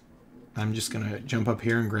 I'm just going to jump up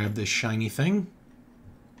here and grab this shiny thing.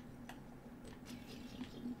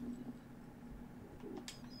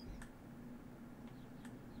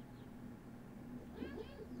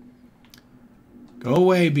 Go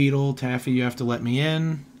away, Beetle. Taffy, you have to let me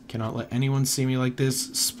in. Cannot let anyone see me like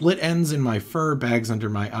this. Split ends in my fur, bags under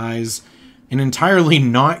my eyes. An entirely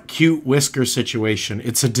not cute whisker situation.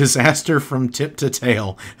 It's a disaster from tip to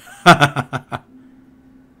tail.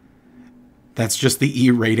 That's just the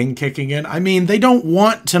E rating kicking in. I mean, they don't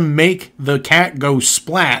want to make the cat go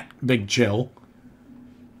splat, Big Chill.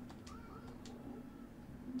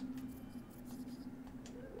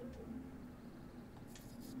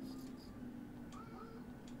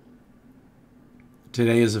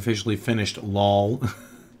 Today is officially finished, lol.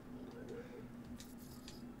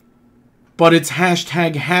 But it's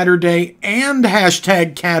hashtag Hatter Day and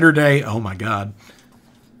hashtag Catter Day. Oh my god.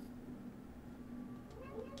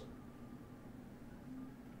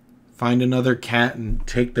 Find another cat and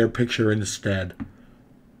take their picture instead.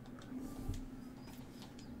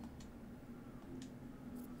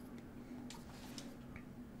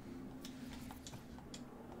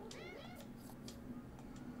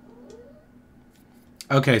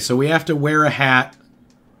 Okay, so we have to wear a hat.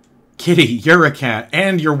 Kitty, you're a cat,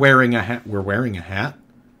 and you're wearing a hat. We're wearing a hat?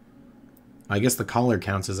 I guess the collar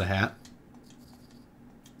counts as a hat.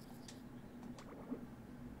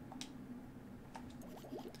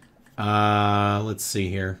 Let's see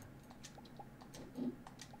here.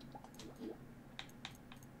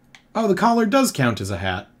 Oh, the collar does count as a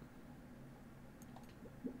hat.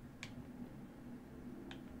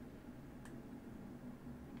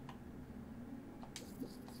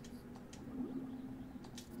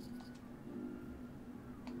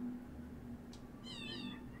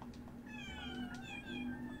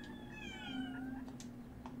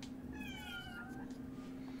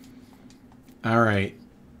 All right,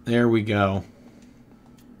 there we go.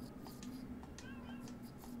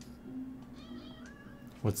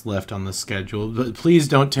 What's left on the schedule? But please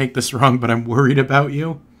don't take this wrong, but I'm worried about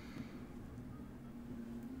you.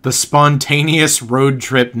 The spontaneous road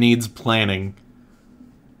trip needs planning.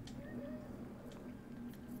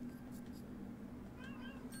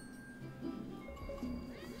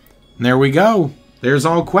 And there we go. There's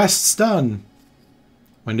all quests done.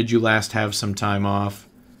 When did you last have some time off?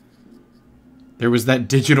 There was that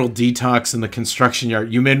digital detox in the construction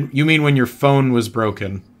yard. You mean when your phone was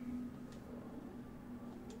broken?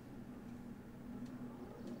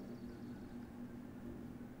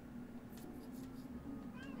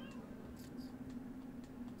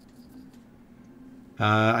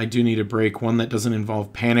 I do need a break. One that doesn't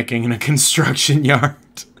involve panicking in a construction yard.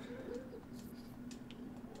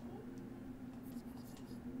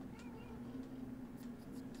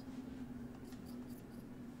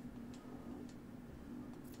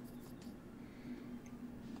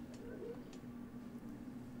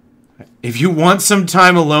 If you want some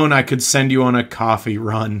time alone, I could send you on a coffee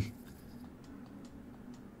run.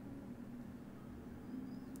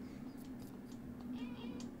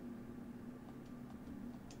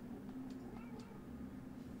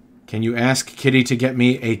 Can you ask Kitty to get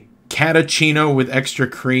me a cappuccino with extra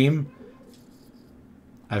cream?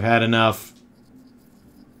 I've had enough.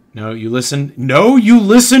 No, you listen. No, you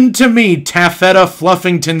listen to me, Taffeta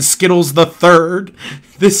Fluffington Skittles the Third.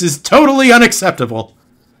 This is totally unacceptable.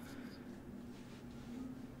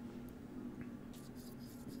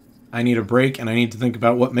 I need a break, and I need to think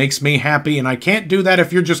about what makes me happy, and I can't do that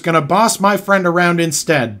if you're just gonna boss my friend around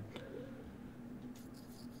instead.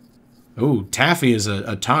 Ooh, Taffy is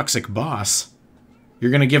a toxic boss.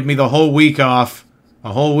 You're gonna give me the whole week off.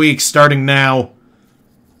 A whole week starting now.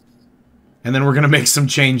 And then we're gonna make some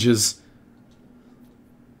changes.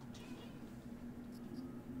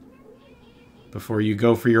 Before you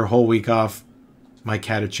go for your whole week off, my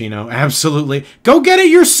cappuccino. Absolutely. Go get it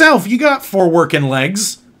yourself! You got 4 working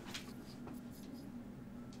legs.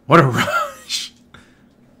 What a rush.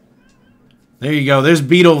 There you go. There's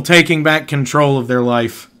Beetle taking back control of their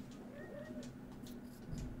life.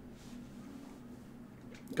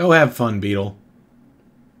 Go have fun, Beetle.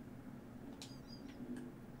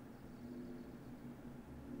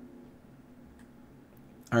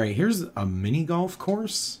 Alright, here's a mini golf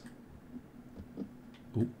course.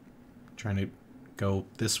 Oop, trying to go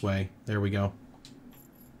this way. There we go.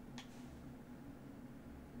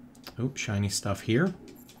 Oop, shiny stuff here.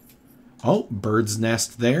 Oh, bird's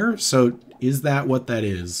nest there. So, is that what that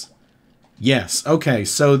is? Yes. Okay,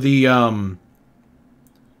 so the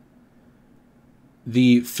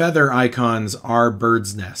feather icons are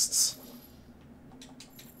bird's nests.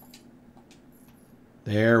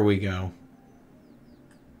 There we go.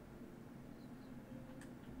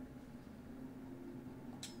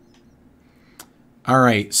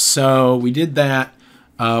 Alright, so we did that.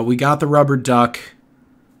 We got the rubber duck.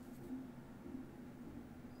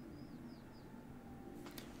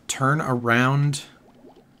 Turn around.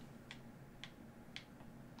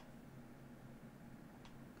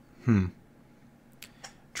 Dropout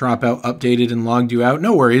updated and logged you out.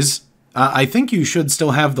 No worries. I think you should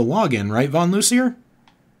still have the login, right, Von Lucier?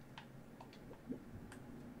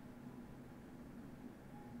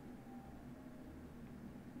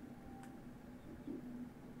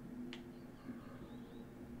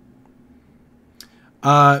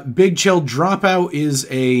 Big Chill Dropout is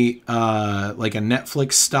a like a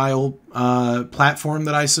Netflix style platform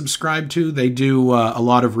that I subscribe to. They do a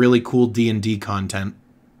lot of really cool D&D content.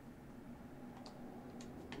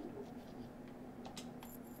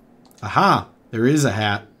 Aha! There is a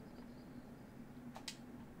hat.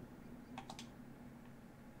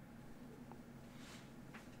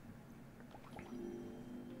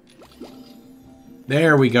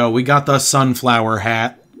 There we go. We got the sunflower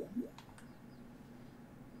hat.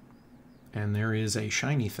 And there is a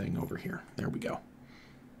shiny thing over here. There we go.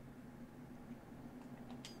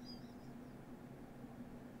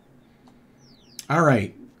 All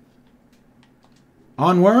right.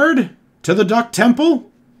 Onward to the Duck Temple.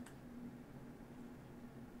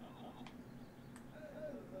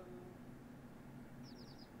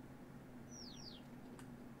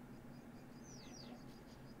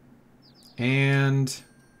 And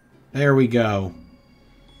there we go.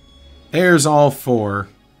 There's all 4.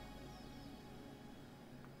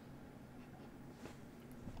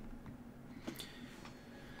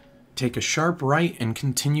 Take a sharp right and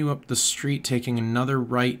continue up the street, taking another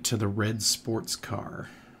right to the red sports car.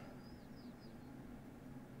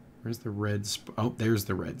 Where's the red... Oh, there's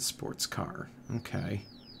the red sports car. Okay.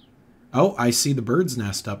 Oh, I see the bird's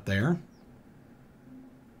nest up there.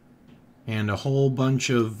 And a whole bunch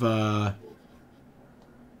of...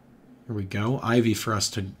 Here we go. Ivy for us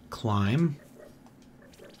to climb.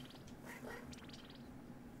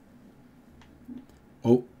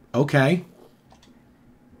 Oh, okay.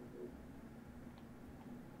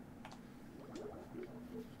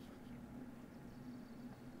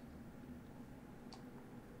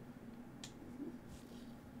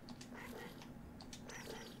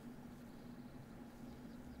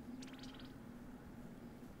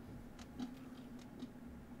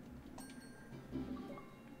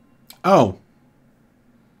 Oh.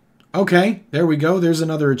 Okay, there we go. There's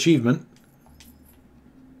another achievement.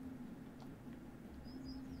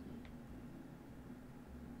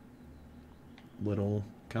 Little,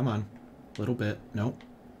 come on. Little bit. Nope.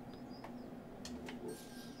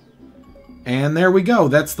 And there we go.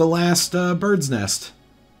 That's the last bird's nest.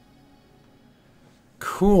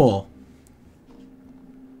 Cool.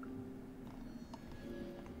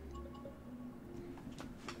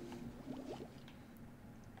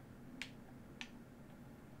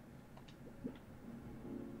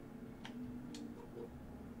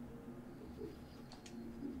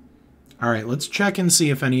 All right, let's check and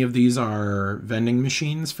see if any of these are vending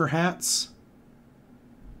machines for hats.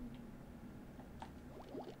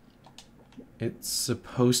 It's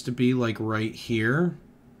supposed to be like right here,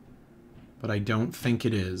 but I don't think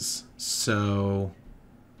it is. So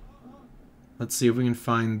let's see if we can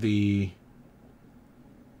find the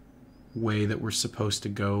way that we're supposed to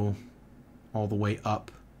go all the way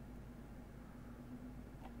up.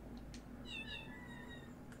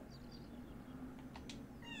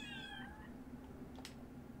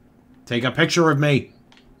 Take a picture of me.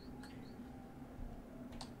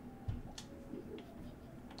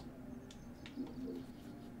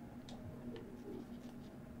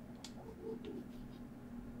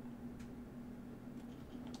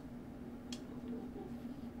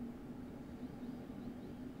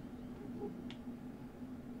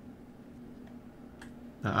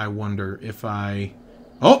 I wonder if I...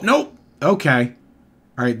 Oh, nope! Okay.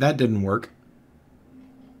 Alright, that didn't work.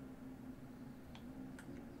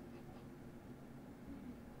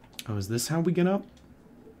 Oh, is this how we get up?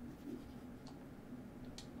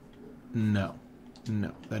 No.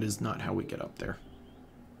 No, that is not how we get up there.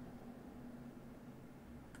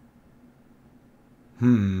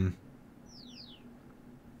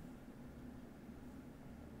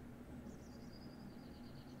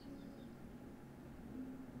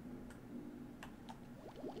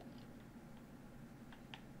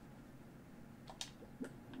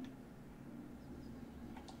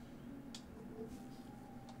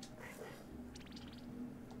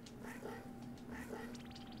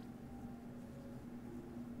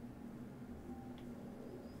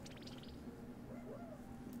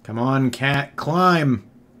 Come on, cat, climb!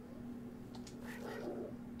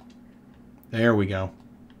 There we go.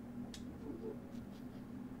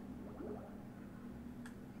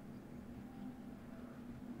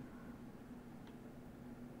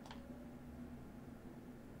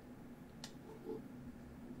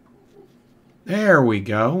 There we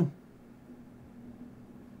go.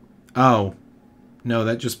 Oh. No,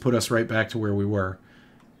 that just put us right back to where we were.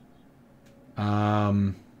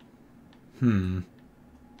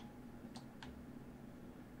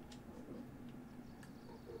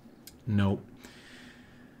 Nope.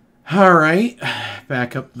 Alright.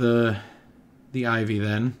 Back up the ivy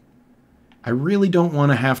then. I really don't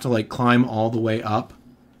want to have to, like, climb all the way up.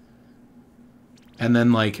 And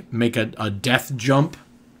then, like, make a death jump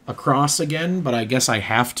across again, but I guess I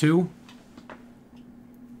have to.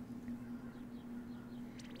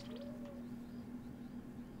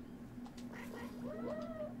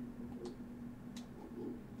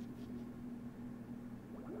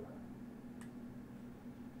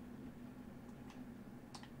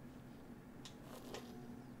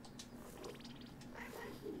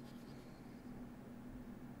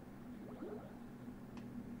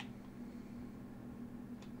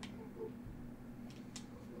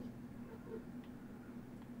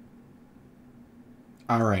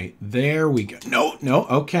 Alright, there we go. No, no,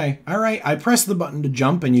 okay. Alright, I pressed the button to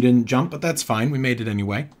jump and you didn't jump, but that's fine. We made it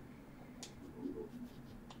anyway.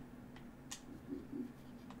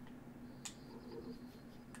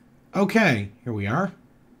 Okay, here we are.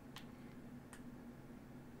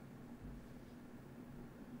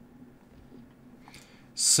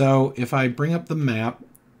 So, if I bring up the map,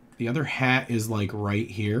 the other hat is like right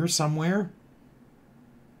here somewhere.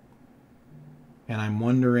 And I'm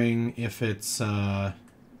wondering if it's, oh,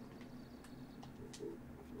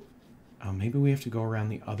 maybe we have to go around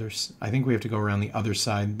the other... I think we have to go around the other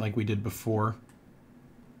side like we did before.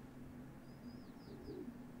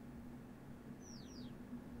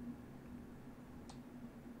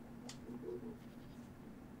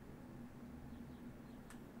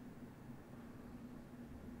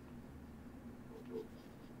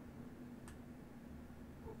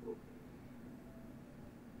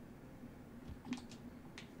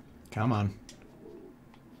 Come on.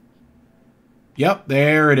 Yep,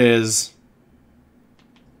 there it is.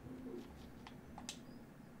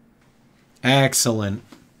 Excellent.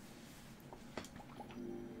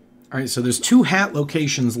 All right, so there's 2 hat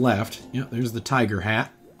locations left. Yep, there's the tiger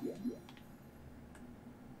hat.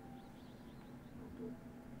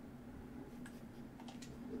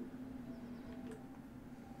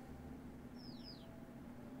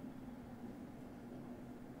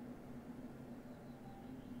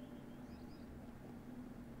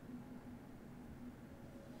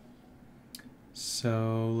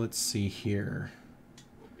 So let's see here.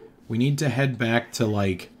 We need to head back to,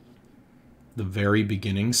 like, the very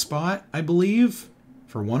beginning spot, I believe,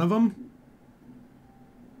 for one of them.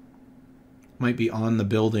 Might be on the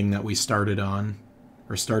building that we started on,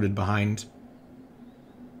 or started behind.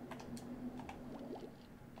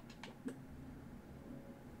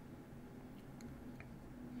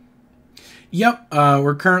 Yep,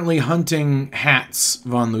 we're currently hunting hats,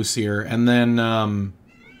 Von Lucier, and then,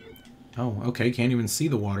 oh, okay, can't even see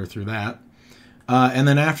the water through that. And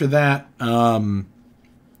then after that, what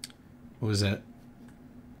was it?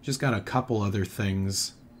 Just got a couple other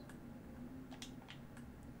things.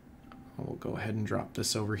 We'll go ahead and drop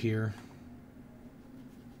this over here.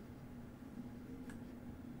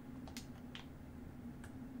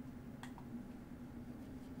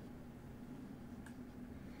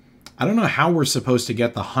 I don't know how we're supposed to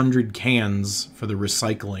get the 100 cans for the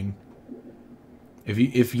recycling.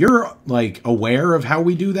 If you're like aware of how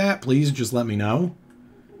we do that, please just let me know.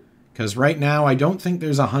 Because right now I don't think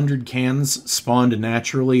there's 100 cans spawned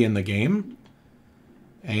naturally in the game.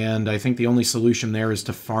 And I think the only solution there is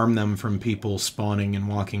to farm them from people spawning and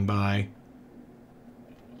walking by.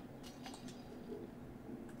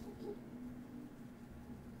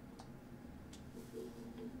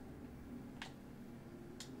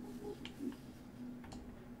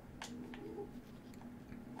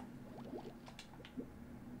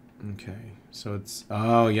 Okay, so it's...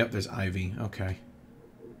 Oh, yep, there's ivy. Okay.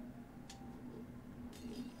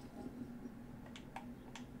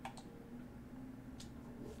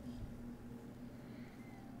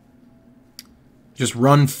 Just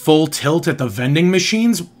run full tilt at the vending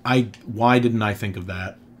machines? Why didn't I think of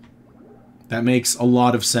that? That makes a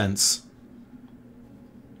lot of sense.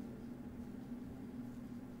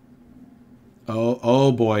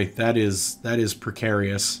 Oh boy, that is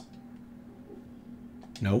precarious.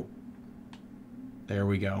 Nope. There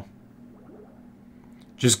we go.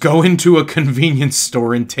 Just go into a convenience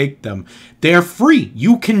store and take them. They're free.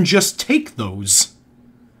 You can just take those.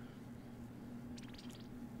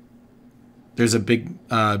 There's a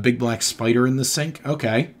big black spider in the sink?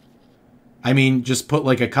 Okay. I mean, just put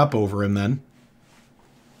like a cup over him then.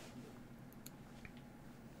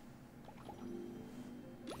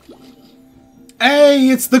 Hey,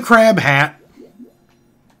 it's the crab hat.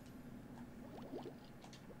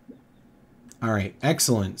 Alright,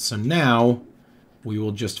 excellent. So now we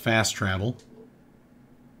will just fast travel.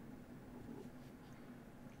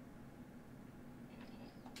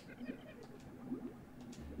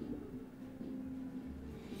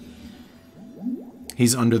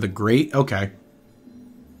 He's under the grate? Okay.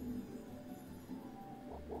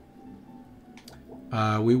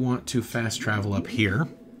 We want to fast travel up here.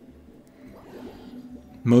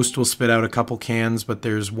 Most will spit out a couple cans, but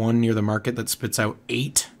there's one near the market that spits out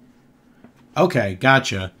 8. Okay,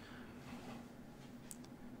 gotcha.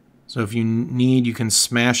 So if you need, you can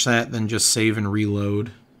smash that, then just save and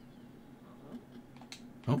reload.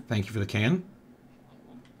 Oh, thank you for the can.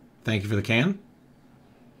 Thank you for the can.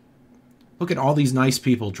 Look at all these nice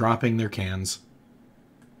people dropping their cans.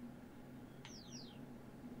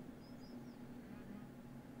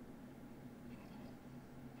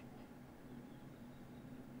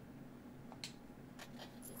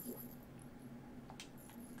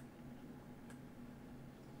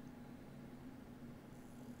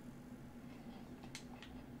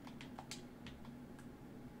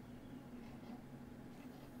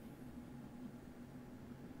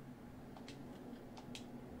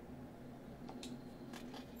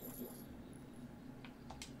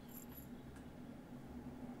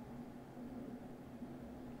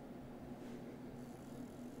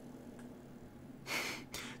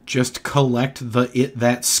 Just collect the it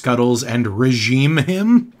that scuttles and regime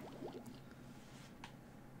him?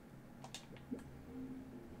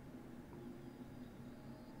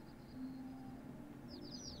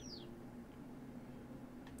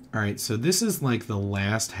 Alright, so this is like the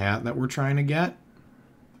last hat that we're trying to get.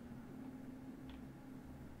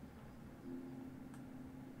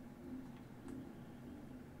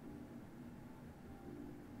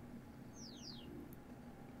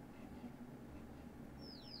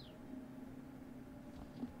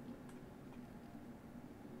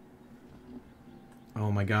 Oh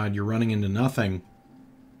my god, you're running into nothing.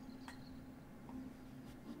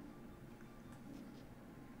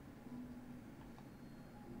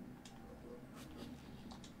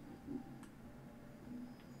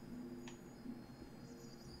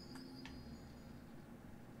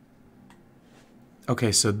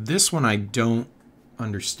 Okay, so this one I don't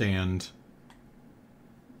understand.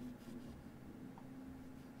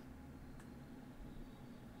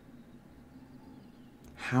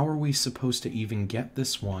 how are we supposed to even get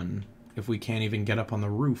this one if we can't even get up on the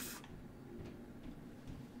roof?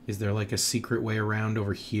 Is there like a secret way around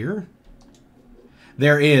over here?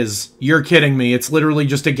 There is. You're kidding me. It's literally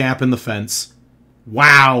just a gap in the fence.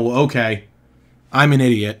 Wow, okay. I'm an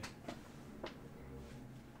idiot.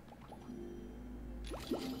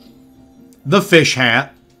 The fish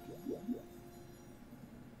hat.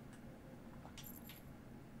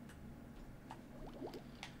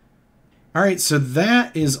 Alright, so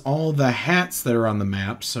that is all the hats that are on the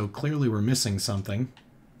map, so clearly we're missing something.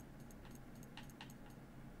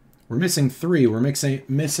 We're missing 3. We're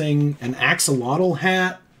missing an axolotl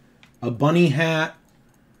hat, a bunny hat,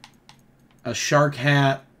 a shark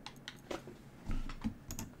hat.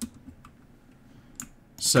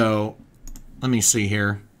 So, let me see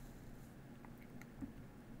here.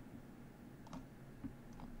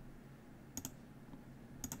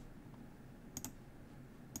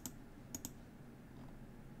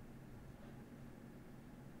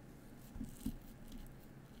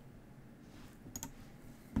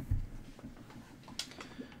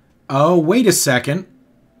 Oh, wait a second.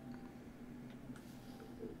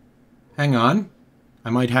 Hang on. I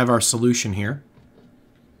might have our solution here.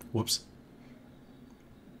 Whoops.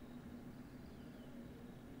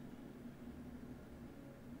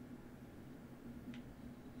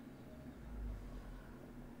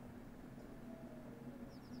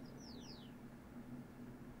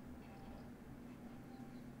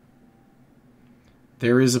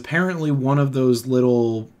 There is apparently one of those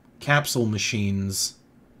little capsule machines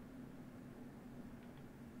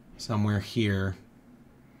somewhere here.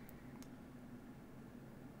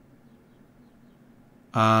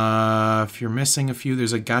 If you're missing a few,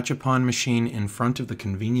 there's a gachapon machine in front of the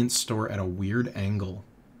convenience store at a weird angle.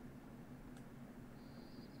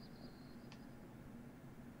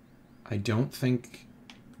 I don't think...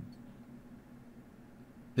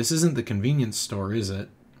 This isn't the convenience store, is it?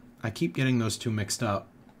 I keep getting those two mixed up.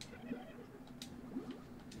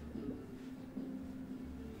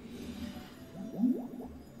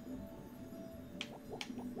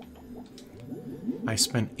 I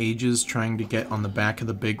spent ages trying to get on the back of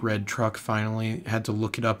the big red truck. Finally had to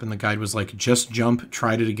look it up, and the guide was like, just jump.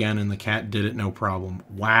 Tried it again, and the cat did it no problem.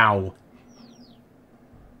 Wow.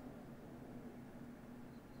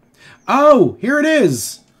 Oh, here it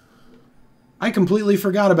is. I completely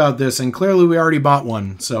forgot about this, and clearly we already bought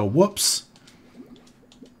one, so whoops.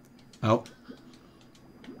 Oh.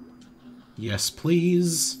 Yes,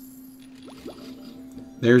 please.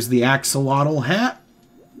 There's the axolotl hat.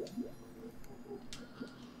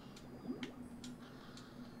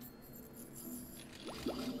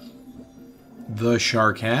 The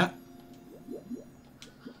shark hat.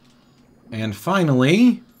 And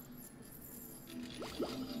finally,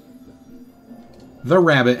 the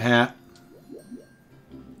rabbit hat.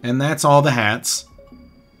 And that's all the hats.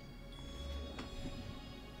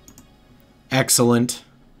 Excellent.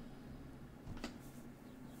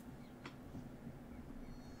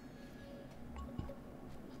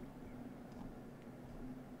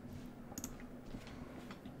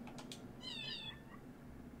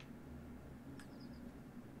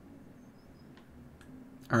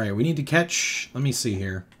 Alright, we need to catch... Let me see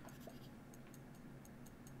here.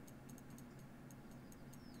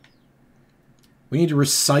 We need to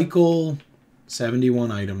recycle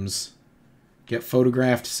 71 items, get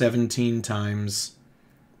photographed 17 times,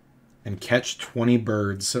 and catch 20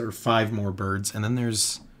 birds, or 5 more birds. And then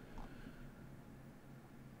there's...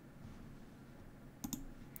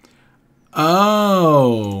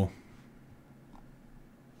 Oh!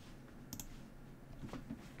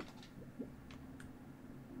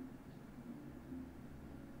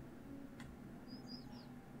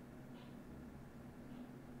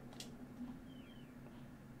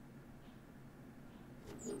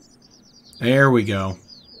 There we go.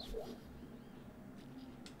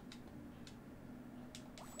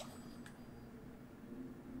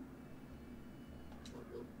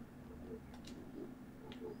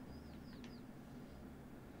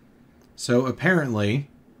 So apparently,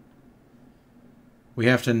 we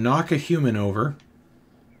have to knock a human over.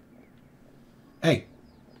 Hey.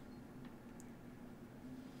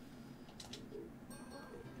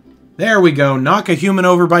 There we go. Knock a human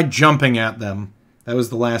over by jumping at them. That was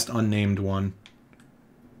the last unnamed one.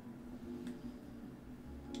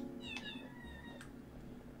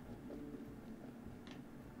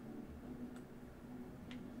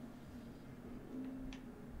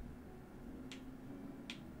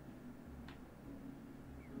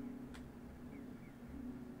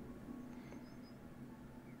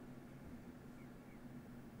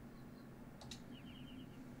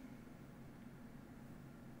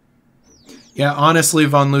 Yeah, honestly,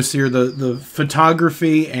 Von Lucier, the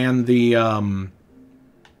photography and the, how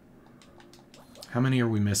many are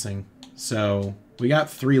we missing? So, we got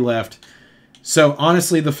 3 left. So,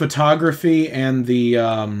 honestly, the photography and the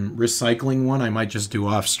recycling one, I might just do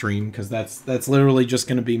off stream, because that's literally just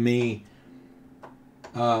going to be me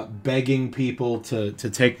begging people to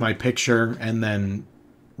take my picture and then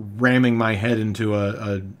ramming my head into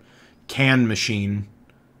a can machine.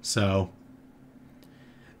 So...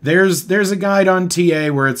 There's a guide on TA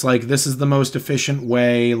where it's like, this is the most efficient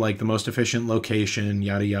way, like the most efficient location,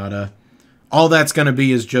 yada yada. All that's going to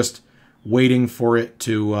be is just waiting for it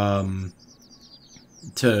to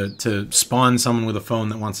spawn someone with a phone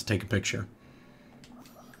that wants to take a picture.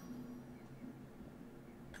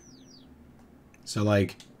 So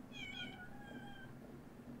like,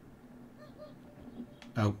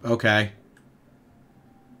 oh, okay.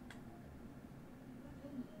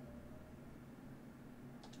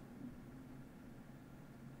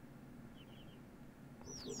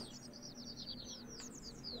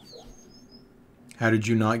 How did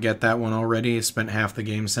you not get that one already? I spent half the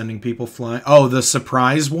game sending people flying. Oh, the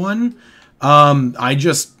surprise one? I've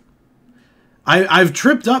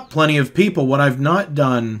tripped up plenty of people. What I've not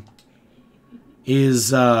done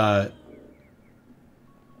is, what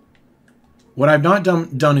I've not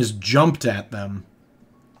done is jumped at them.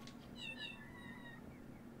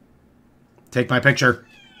 Take my picture.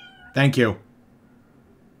 Thank you.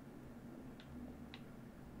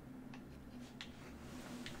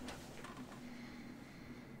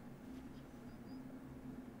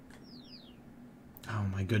 Oh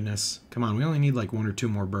my goodness. Come on, we only need like 1 or 2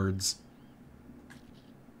 more birds.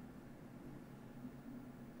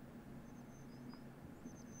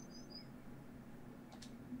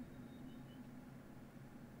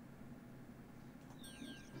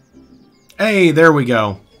 Hey, there we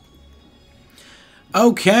go.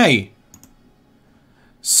 Okay.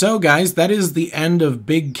 So, guys, that is the end of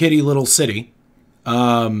Big Kitty Little City.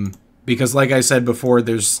 Because like I said before,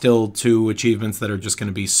 there's still 2 achievements that are just going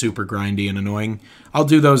to be super grindy and annoying. I'll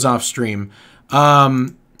do those off stream.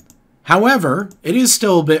 However, it is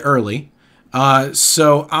still a bit early.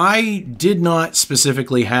 So I did not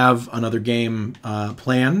specifically have another game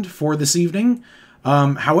planned for this evening.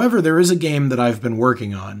 However, there is a game that I've been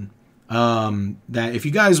working on that if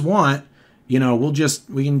you guys want, you know,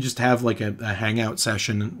 we can just have like a hangout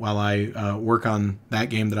session while I work on that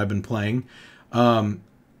game that I've been playing.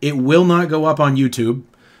 It will not go up on YouTube,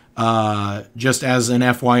 just as an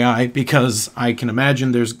FYI, because I can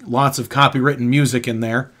imagine there's lots of copywritten music in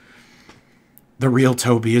there. The real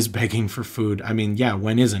Toby is begging for food. I mean, yeah,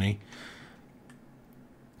 when isn't he?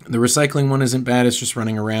 The recycling one isn't bad. It's just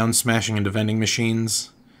running around, smashing into vending machines.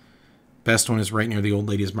 Best one is right near the old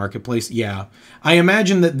ladies marketplace. Yeah. I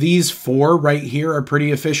imagine that these 4 right here are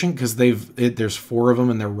pretty efficient because there's 4 of them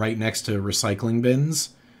and they're right next to recycling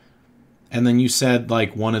bins. And then you said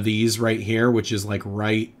like one of these right here, which is like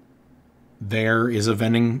right there, is a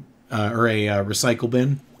vending or a recycle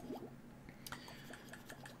bin.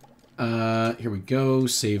 Here we go.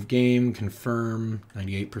 Save game. Confirm.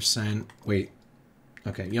 98%. Wait.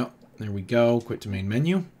 Okay. Yep. There we go. Quit to main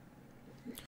menu.